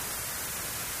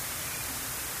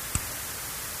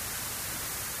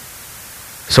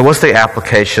 So what's the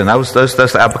application? That's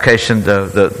the application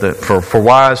for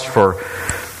wives, for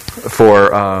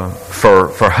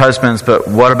husbands. But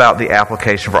what about the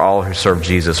application for all who serve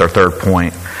Jesus? Our third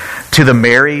point. To the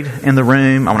married in the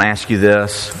room, I want to ask you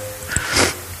this: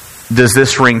 does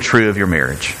this ring true of your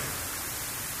marriage?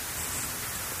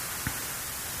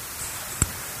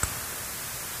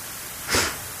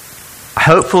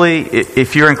 Hopefully,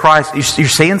 if you're in Christ, you're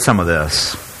seeing some of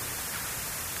this.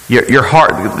 Your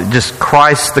heart, just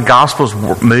Christ, the gospel's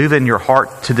moving your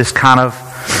heart to this kind of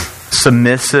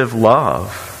submissive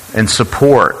love and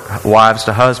support wives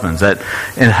to husbands. And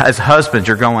as husbands,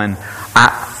 you're going,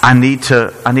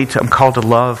 I'm called to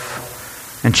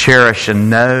love and cherish and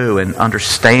know and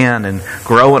understand and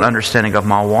grow an understanding of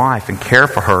my wife and care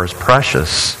for her as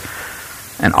precious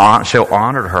and show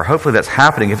honor to her. Hopefully that's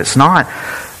happening. If it's not,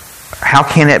 how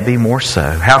can it be more so?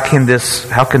 How can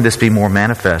this be more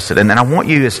manifested? And then I want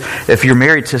you, if you're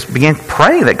married, to begin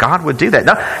praying that God would do that.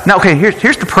 Now, okay,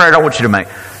 here's the prayer I want you to make.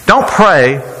 Don't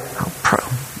pray,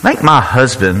 make my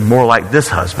husband more like this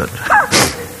husband.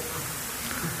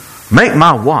 Make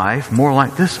my wife more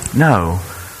like this. No.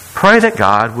 Pray that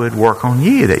God would work on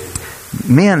you. That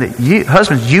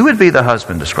husbands, you would be the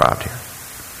husband described here.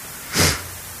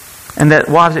 And that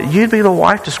wives, that you'd be the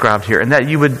wife described here. And that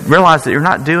you would realize that you're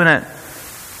not doing it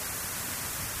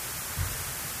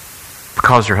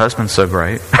because your husband's so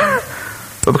great,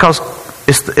 but because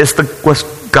it's what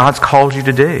God's called you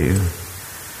to do.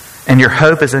 And your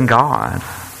hope is in God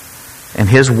and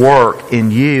His work in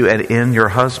you and in your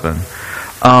husband.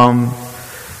 And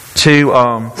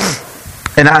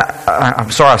I'm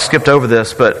sorry I skipped over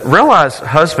this, but realize,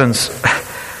 husbands,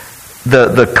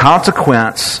 the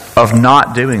consequence of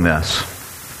not doing this.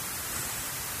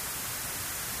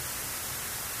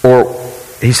 Or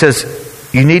he says,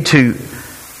 you need to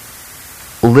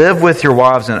live with your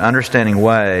wives in an understanding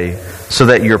way so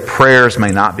that your prayers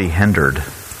may not be hindered.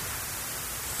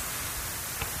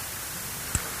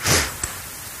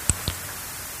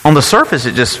 On the surface,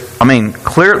 the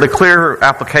clear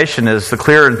application is, the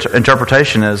clear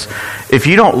interpretation is, if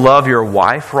you don't love your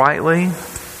wife rightly,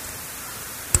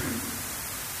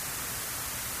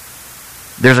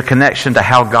 there's a connection to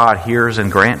how God hears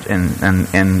and grants and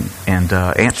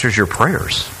answers your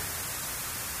prayers.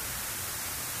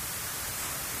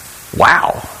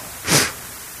 Wow.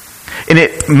 And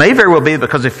it may very well be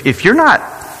because if you're not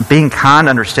being kind,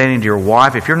 understanding to your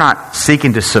wife, if you're not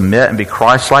seeking to submit and be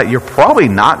Christ-like, you're probably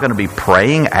not going to be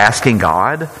praying, asking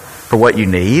God for what you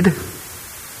need.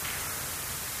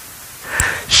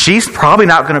 She's probably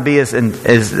not going to be as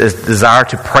desire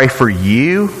to pray for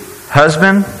you,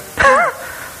 husband,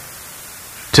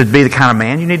 to be the kind of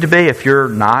man you need to be if you're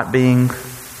not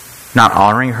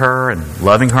honoring her and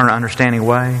loving her in an understanding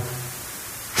way.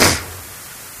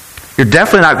 You're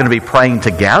definitely not going to be praying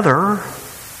together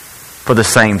for the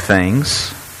same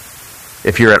things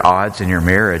if you're at odds in your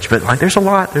marriage. But there's a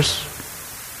lot.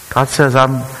 God says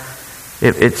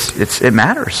it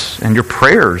matters, and your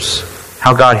prayers,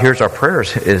 how God hears our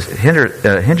prayers,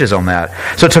 hinges on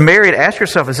that. So to married, ask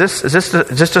yourself: Does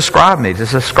this describe me?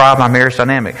 Does this describe my marriage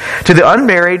dynamic? To the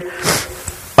unmarried,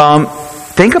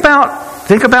 think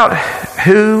about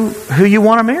who you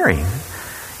want to marry,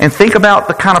 and think about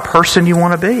the kind of person you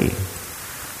want to be.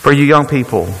 For you young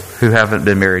people who haven't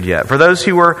been married yet, for those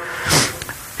who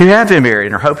have been married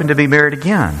and are hoping to be married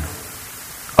again,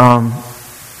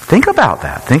 think about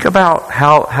that. Think about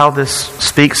how this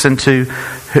speaks into,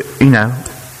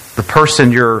 the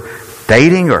person you're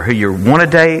dating or who you want to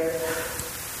date.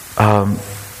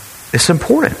 It's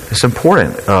important. It's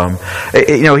important.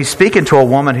 He's speaking to a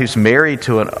woman who's married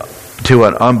to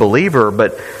an unbeliever,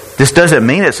 but this doesn't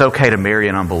mean it's okay to marry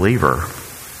an unbeliever.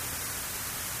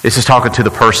 This is talking to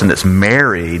the person that's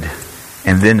married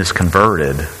and then is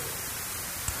converted.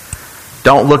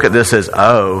 Don't look at this as,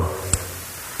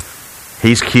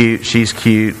 he's cute, she's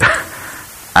cute.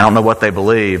 I don't know what they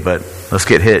believe, but let's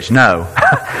get hitched. No.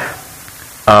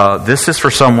 This is for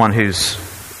someone who's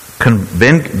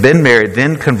been married,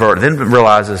 then converted, then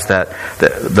realizes that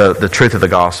the truth of the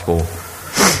gospel.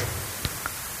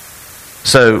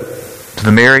 So, to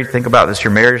the married, think about this.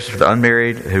 Your marriage. For the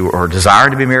unmarried who are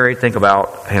desiring to be married, think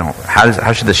about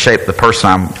how should this shape the person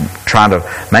I'm trying to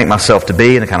make myself to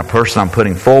be, and the kind of person I'm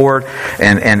putting forward,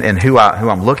 and who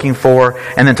I'm looking for.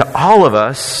 And then to all of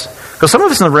us, because some of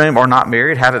us in the room are not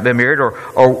married, haven't been married, or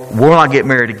will not get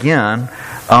married again,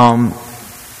 and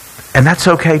that's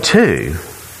okay too.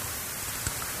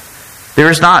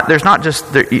 There's not just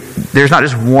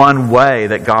one way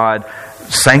that God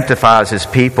sanctifies His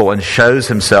people and shows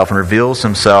Himself and reveals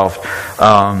Himself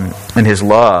in His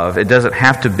love. It doesn't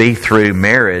have to be through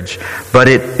marriage, but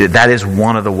that is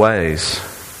one of the ways.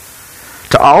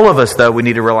 To all of us, though, we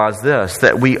need to realize this,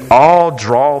 that we all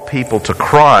draw people to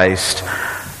Christ,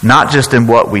 not just in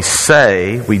what we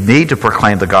say, we need to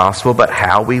proclaim the gospel, but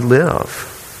how we live.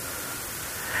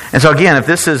 And so again, if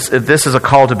this is a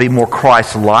call to be more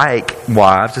Christ-like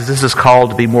wives, if this is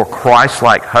called to be more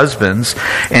Christ-like husbands,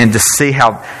 and to see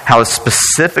how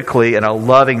specifically in a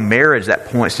loving marriage that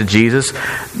points to Jesus,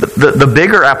 the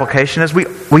bigger application is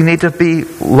we need to be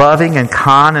loving and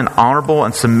kind and honorable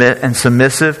and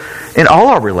submissive in all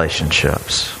our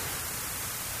relationships.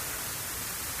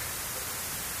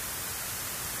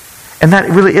 And that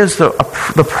really is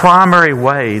the primary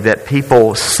way that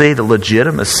people see the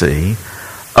legitimacy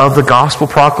of the gospel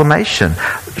proclamation.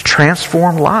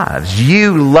 Transform lives.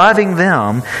 You loving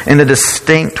them in a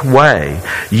distinct way.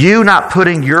 You not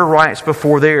putting your rights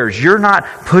before theirs. You're not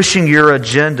pushing your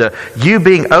agenda. You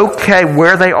being okay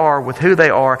where they are, with who they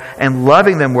are, and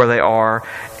loving them where they are,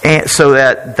 and so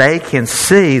that they can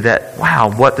see that,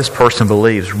 wow, what this person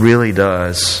believes really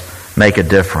does make a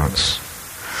difference.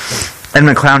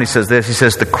 Edmund Clowney says this. He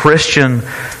says, the Christian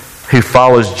who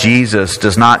follows Jesus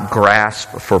does not grasp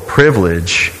for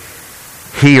privilege.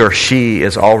 He or she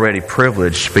is already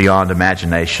privileged beyond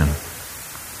imagination.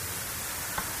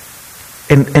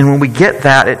 And when we get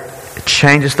that, it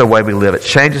changes the way we live. It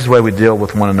changes the way we deal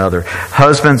with one another.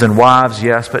 Husbands and wives,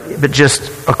 yes, but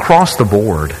just across the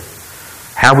board.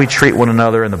 How we treat one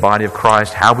another in the body of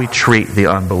Christ, how we treat the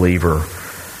unbeliever.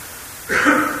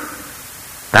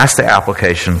 That's the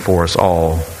application for us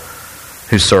all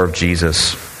who serve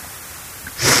Jesus.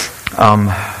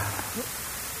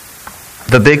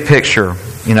 The big picture,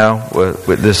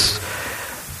 with this,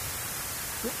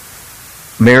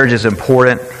 marriage is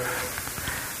important.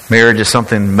 Marriage is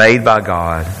something made by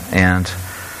God, and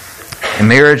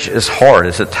marriage is hard.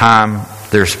 It's a time,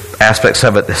 there's aspects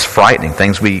of it that's frightening,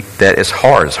 that is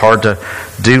hard. It's hard to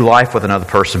do life with another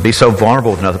person, be so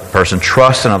vulnerable with another person,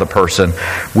 trust another person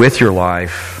with your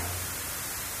life.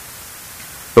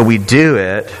 But we do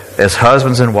it as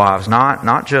husbands and wives,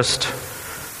 not just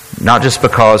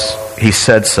because He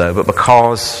said so, but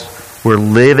because we're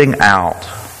living out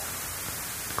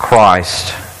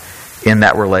Christ in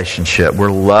that relationship.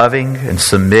 We're loving and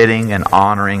submitting and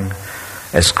honoring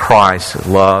as Christ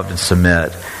loved and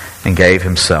submit and gave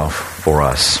Himself for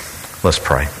us. Let's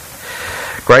pray.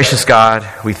 Gracious God,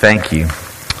 we thank You.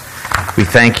 We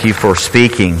thank You for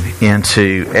speaking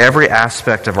into every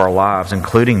aspect of our lives,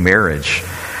 including marriage.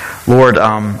 Lord,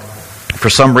 for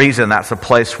some reason, that's a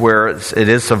place where it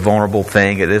is a vulnerable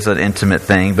thing. It is an intimate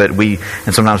thing. But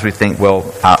sometimes we think,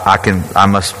 well, I can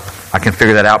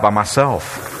figure that out by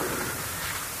myself,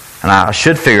 and I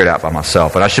should figure it out by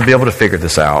myself, and I should be able to figure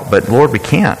this out. But Lord, we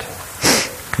can't.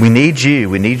 We need You.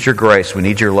 We need Your grace. We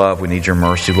need Your love. We need Your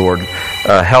mercy, Lord.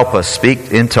 Help us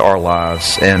speak into our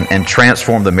lives and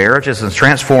transform the marriages and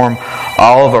transform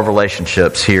all of our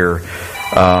relationships here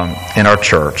in our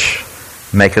church.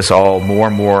 Make us all more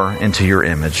and more into Your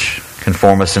image.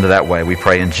 Conform us into that way. We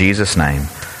pray in Jesus' name.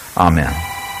 Amen.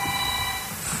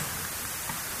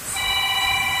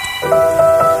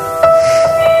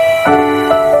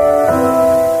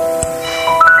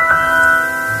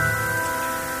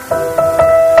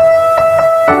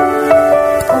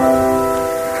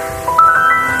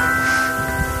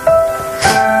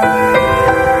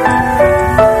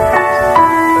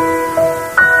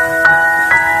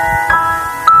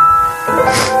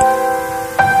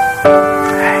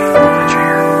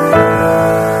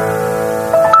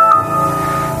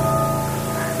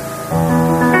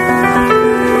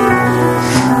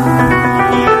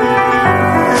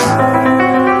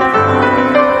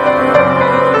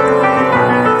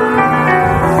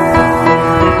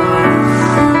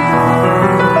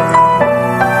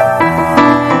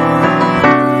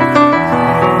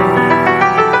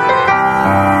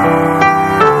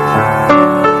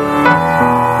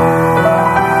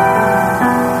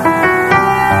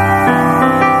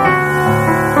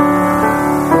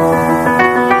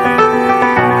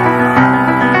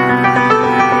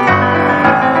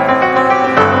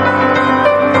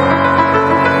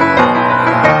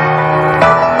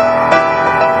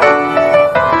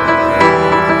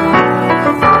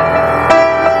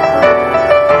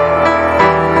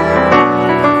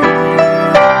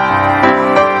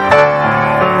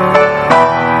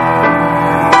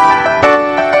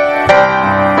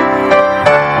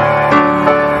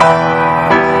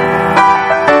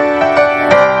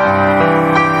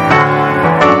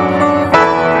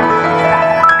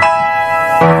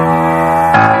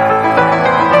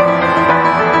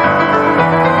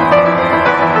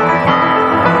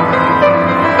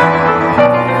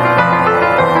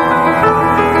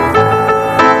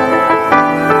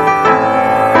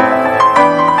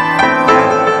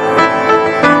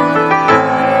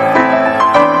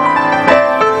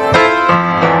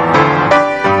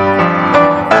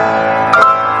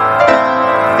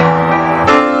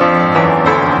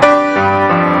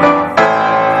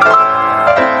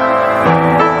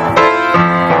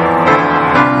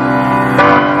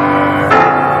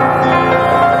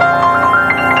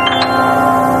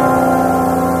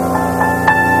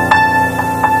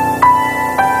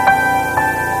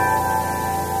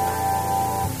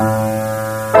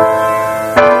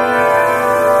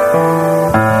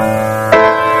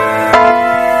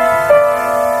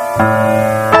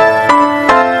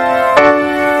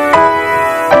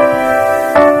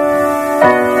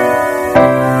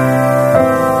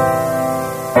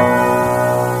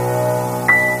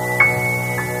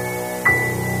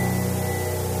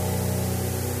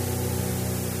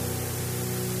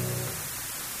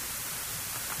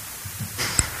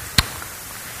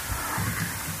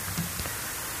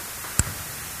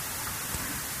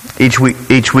 Each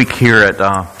week here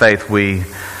at Faith, we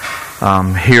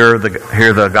hear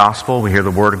the gospel, we hear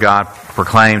the Word of God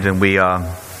proclaimed, and we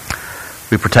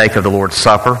partake of the Lord's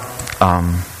Supper.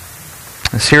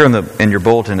 It's here in your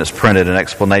bulletin. It's printed an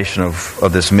explanation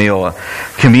of this meal.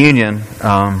 Communion,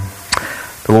 the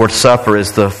Lord's Supper,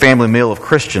 is the family meal of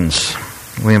Christians.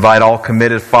 We invite all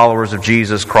committed followers of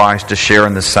Jesus Christ to share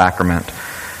in this sacrament.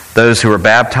 Those who are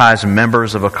baptized and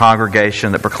members of a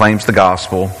congregation that proclaims the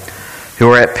gospel, who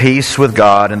are at peace with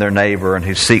God and their neighbor, and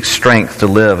who seek strength to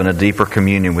live in a deeper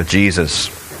communion with Jesus.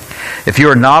 If you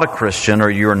are not a Christian or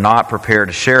you are not prepared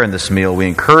to share in this meal, we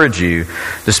encourage you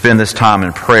to spend this time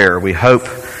in prayer. We hope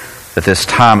that this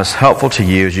time is helpful to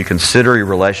you as you consider your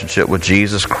relationship with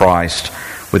Jesus Christ,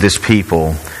 with His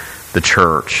people, the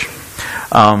church.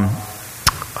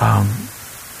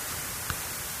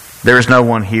 There is no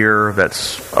one here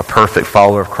that's a perfect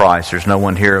follower of Christ. There's no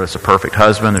one here that's a perfect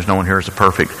husband. There's no one here that's a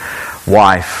perfect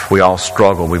wife. We all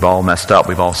struggle. We've all messed up.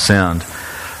 We've all sinned.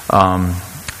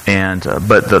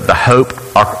 But the hope,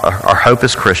 our hope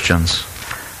as Christians,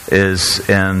 is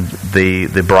in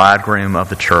the bridegroom of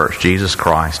the church, Jesus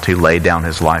Christ, who laid down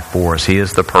His life for us. He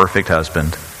is the perfect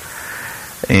husband,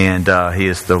 and He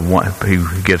is the one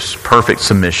who gives perfect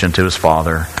submission to His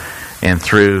Father. And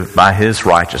by His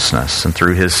righteousness and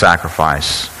through His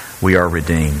sacrifice, we are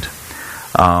redeemed.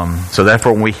 So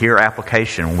therefore, when we hear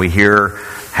application, when we hear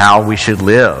how we should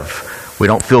live, we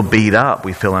don't feel beat up.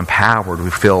 We feel empowered.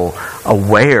 We feel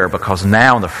aware, because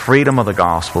now in the freedom of the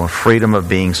gospel and freedom of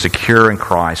being secure in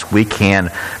Christ, we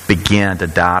can begin to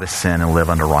die to sin and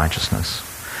live under righteousness.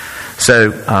 So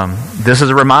this is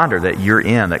a reminder that you're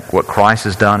in, that what Christ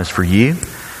has done is for you,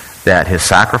 that His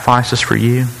sacrifice is for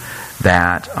you,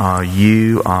 that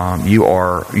you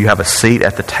have a seat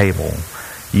at the table.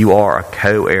 You are a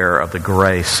co-heir of the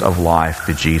grace of life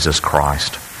through Jesus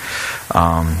Christ.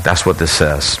 That's what this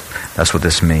says. That's what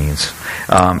this means.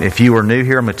 If you are new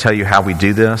here, I'm going to tell you how we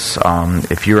do this.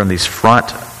 If you're in these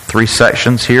front 3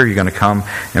 sections here, you're going to come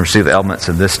and receive the elements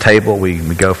of this table. We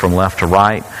go from left to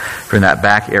right. If you're in that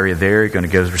back area there, you're going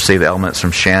to go receive the elements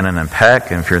from Shannon and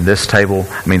Peck. And if you're in this table,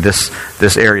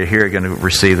 this area here, you're going to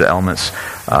receive the elements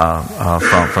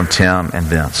from Tim and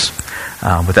Vince.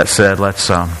 With that said, let's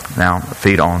now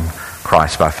feed on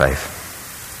Christ by faith.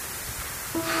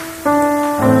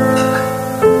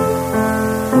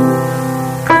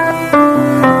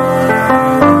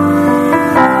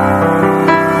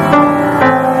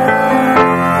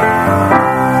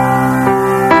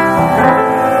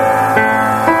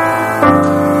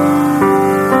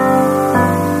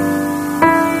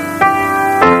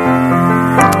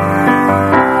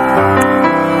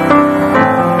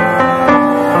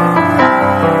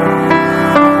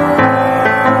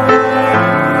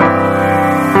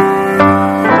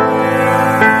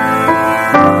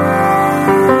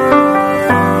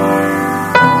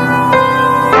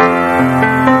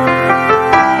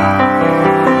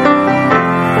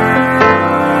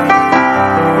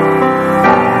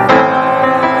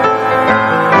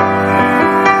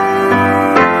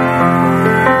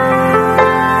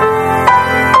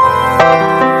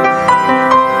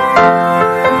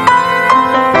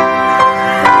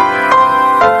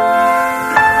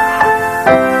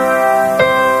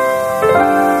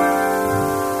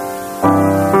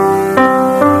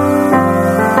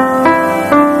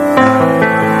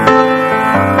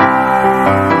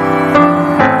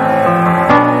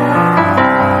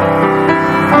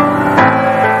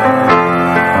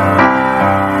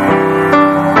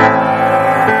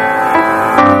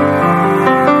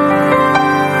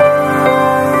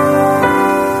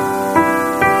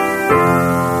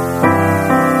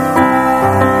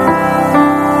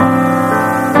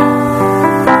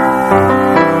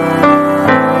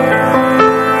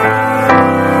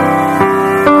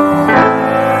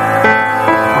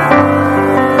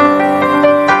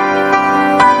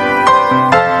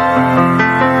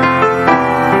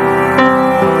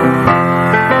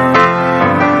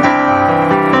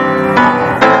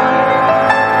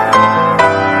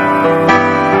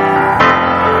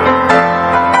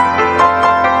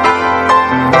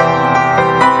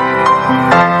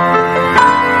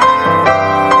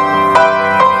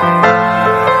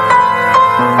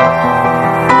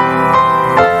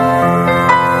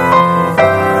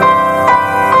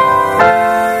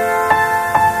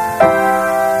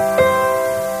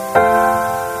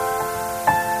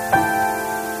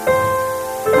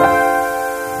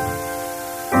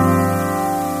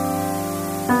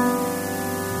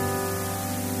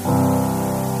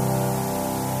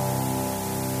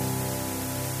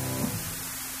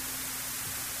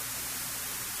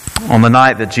 On the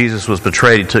night that Jesus was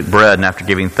betrayed, he took bread, and after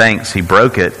giving thanks, he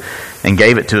broke it and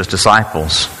gave it to his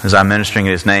disciples. As I'm ministering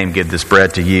in his name, give this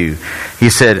bread to you. He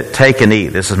said, take and eat.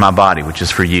 This is my body, which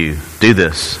is for you. Do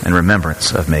this in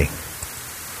remembrance of me.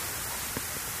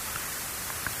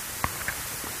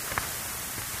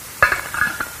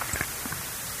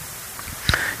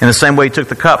 In the same way, he took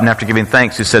the cup, and after giving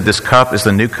thanks, he said, this cup is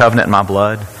the new covenant in my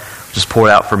blood, which is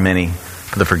poured out for many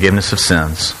for the forgiveness of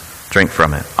sins. Drink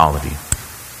from it, all of you.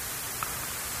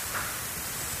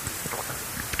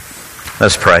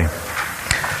 Let's pray.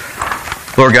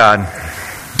 Lord God,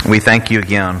 we thank you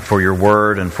again for your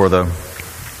word and for the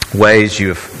ways you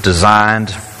have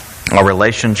designed our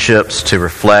relationships to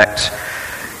reflect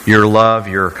your love,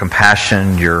 your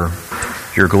compassion, your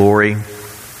glory.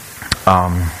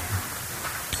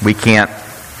 We can't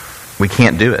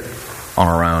do it on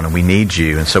our own, and we need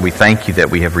you. And so we thank you that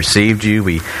we have received you.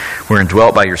 We're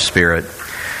indwelt by your Spirit.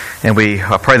 And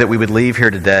I pray that we would leave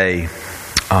here today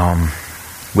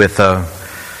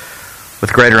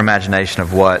with greater imagination of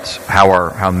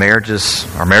how marriages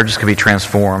could be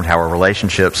transformed, how our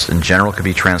relationships in general could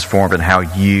be transformed, and how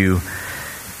you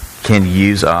can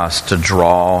use us to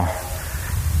draw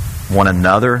one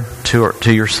another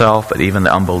to yourself, but even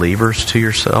the unbelievers to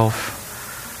yourself.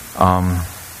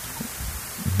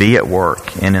 Be at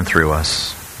work in and through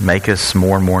us. Make us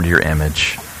more and more into your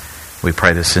image. We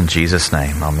pray this in Jesus'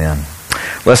 name. Amen.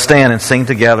 Let's stand and sing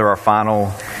together our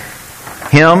final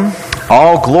hymn,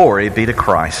 All Glory Be to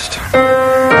Christ.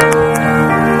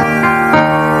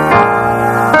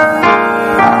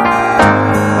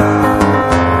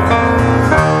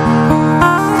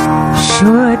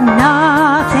 Should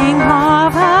nothing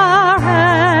of our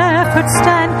efforts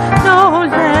stand, no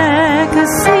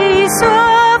legacy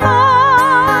survive,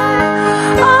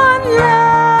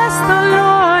 unless the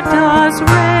Lord does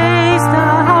raise the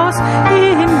house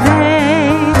in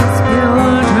vain its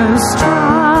builders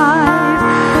strive.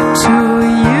 To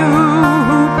you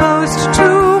who boast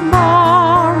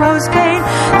tomorrow's gain,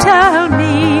 tell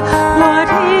me, what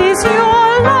is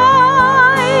your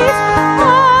life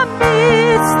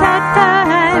amidst that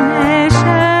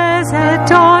vanishes at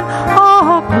dawn?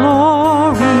 All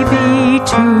glory be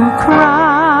to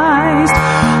Christ.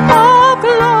 All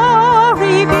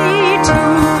glory be to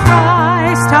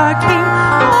Christ our King.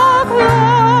 All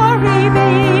glory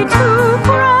be to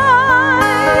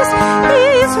Christ.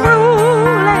 His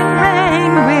rule and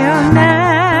reign will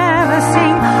never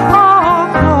sing. All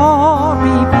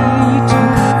glory be to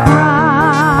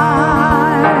Christ.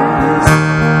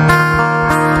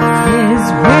 His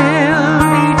will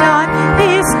be done,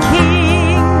 His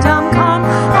kingdom come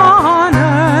on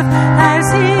earth as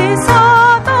is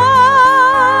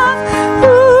above.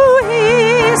 Who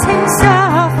is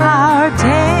Himself our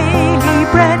daily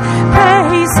bread?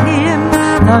 Praise Him,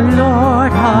 the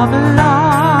Lord of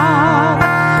love.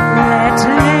 Let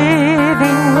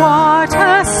living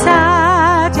water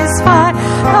satisfy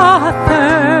the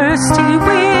thirsty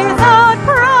without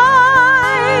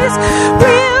price.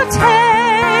 We'll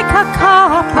take a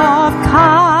cup of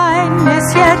kindness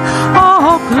yet.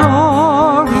 All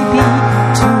glory be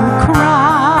to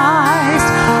Christ.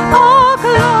 All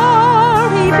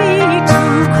glory be to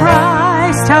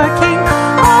Christ our King.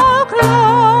 All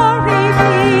glory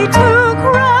be to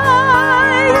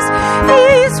Christ.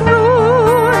 His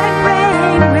rule and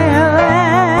reign will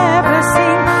ever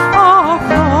sing. All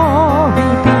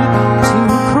glory be to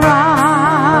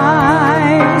Christ.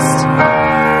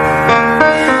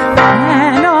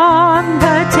 And on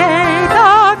the day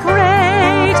the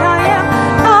great I am,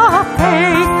 the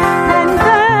faith and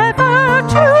ever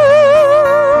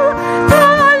true, the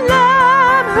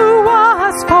Lamb who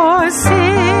was for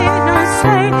sin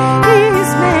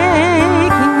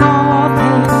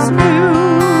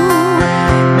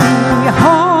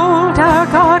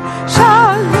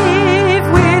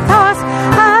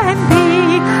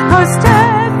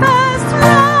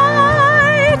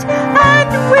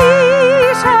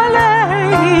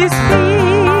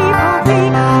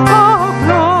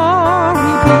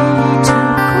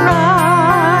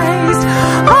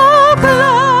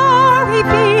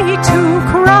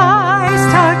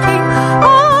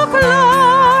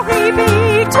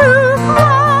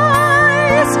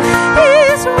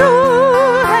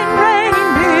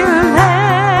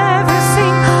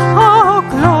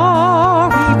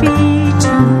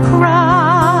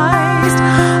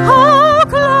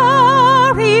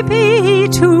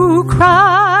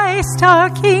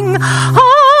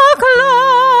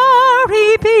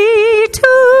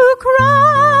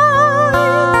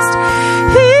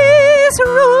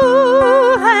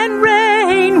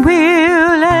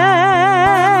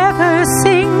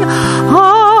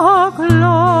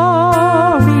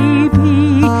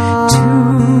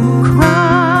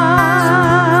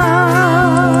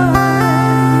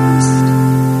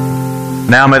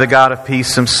Now may the God of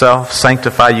peace himself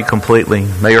sanctify you completely.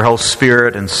 May your whole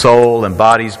spirit and soul and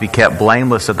bodies be kept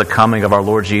blameless at the coming of our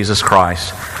Lord Jesus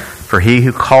Christ. For he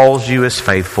who calls you is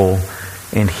faithful,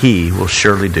 and he will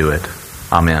surely do it.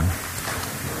 Amen.